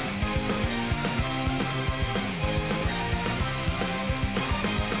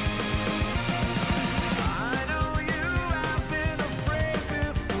 I know you have been afraid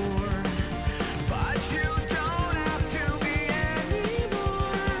before, but you don't have to be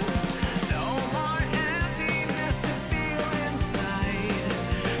anymore. No more emptiness to feel inside.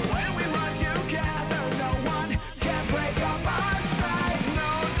 When we work together, no one can break up our stride.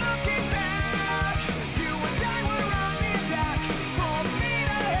 No looking back. You and I were on the attack. Full speed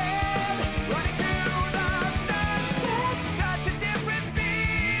ahead, running to the sunset. Such a different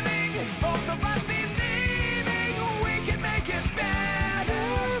feeling. Both of us believing we can make it better.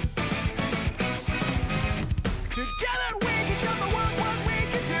 Together we can show the world what we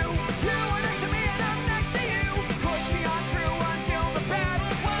can do. You are next to me and I'm next to you. Push me on through until the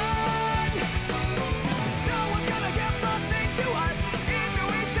battle's won. No one's gonna give something to us. Into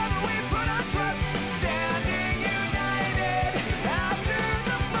each other we put our trust. Standing united after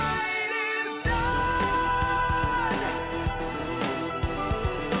the fight is done.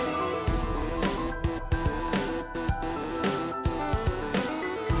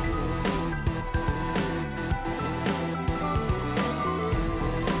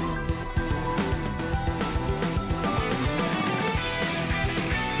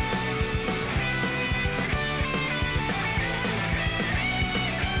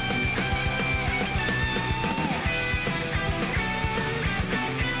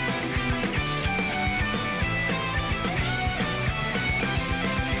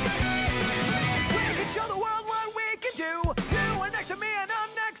 We can show the world what we can do. You are next to me and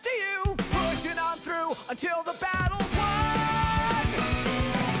I'm next to you. Pushing on through until the battle's won.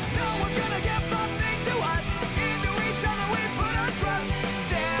 No one's gonna give something to us. Into each other we put our trust.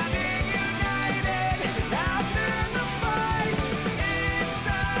 Standing united after the fight. It's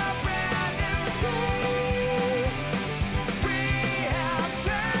a brand new day. We have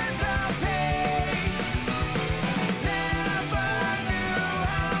turned the page. Never knew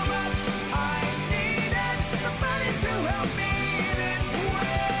how much I needed somebody to help me this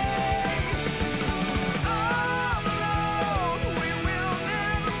way. All alone we will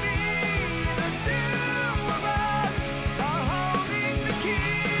never be. The two of us are holding the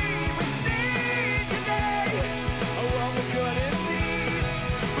key. We see today a world we couldn't see.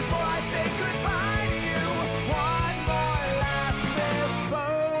 Before I say goodbye to you, one more last fist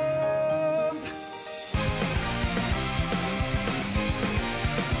bump.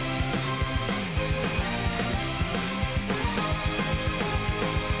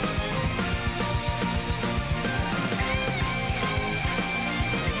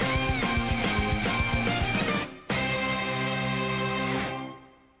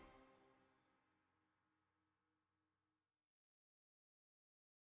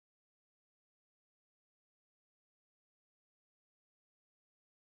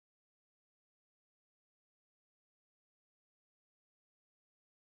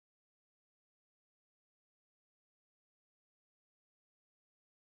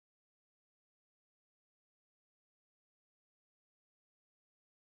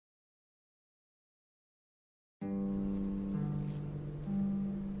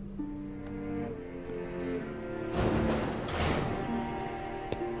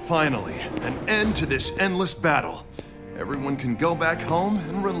 Finally, an end to this endless battle. Everyone can go back home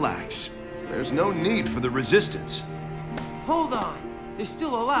and relax. There's no need for the resistance. Hold on! There's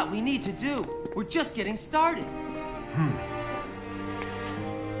still a lot we need to do. We're just getting started. Huh?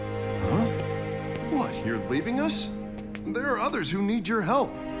 What, you're leaving us? There are others who need your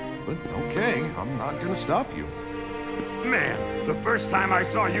help. But okay, I'm not gonna stop you. Man, the first time I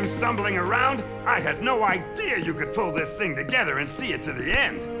saw you stumbling around, I had no idea you could pull this thing together and see it to the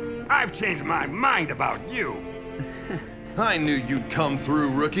end. I've changed my mind about you. I knew you'd come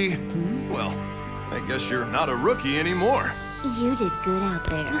through, rookie. Well, I guess you're not a rookie anymore. You did good out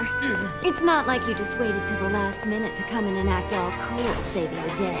there. It's not like you just waited till the last minute to come in and act all cool, saving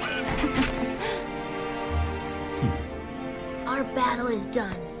the day. Our battle is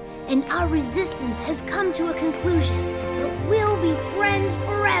done, and our resistance has come to a conclusion. But we'll be friends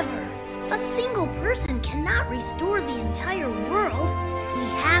forever. A single person cannot restore the entire world. We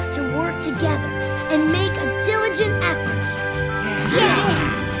have to work together and make a diligent effort. Yeah!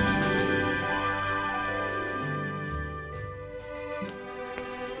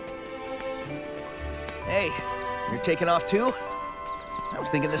 Hey, you're taking off too? I was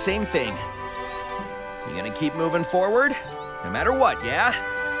thinking the same thing. You gonna keep moving forward? No matter what, yeah?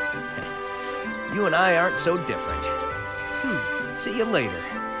 You and I aren't so different. See you later,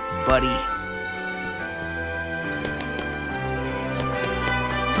 buddy.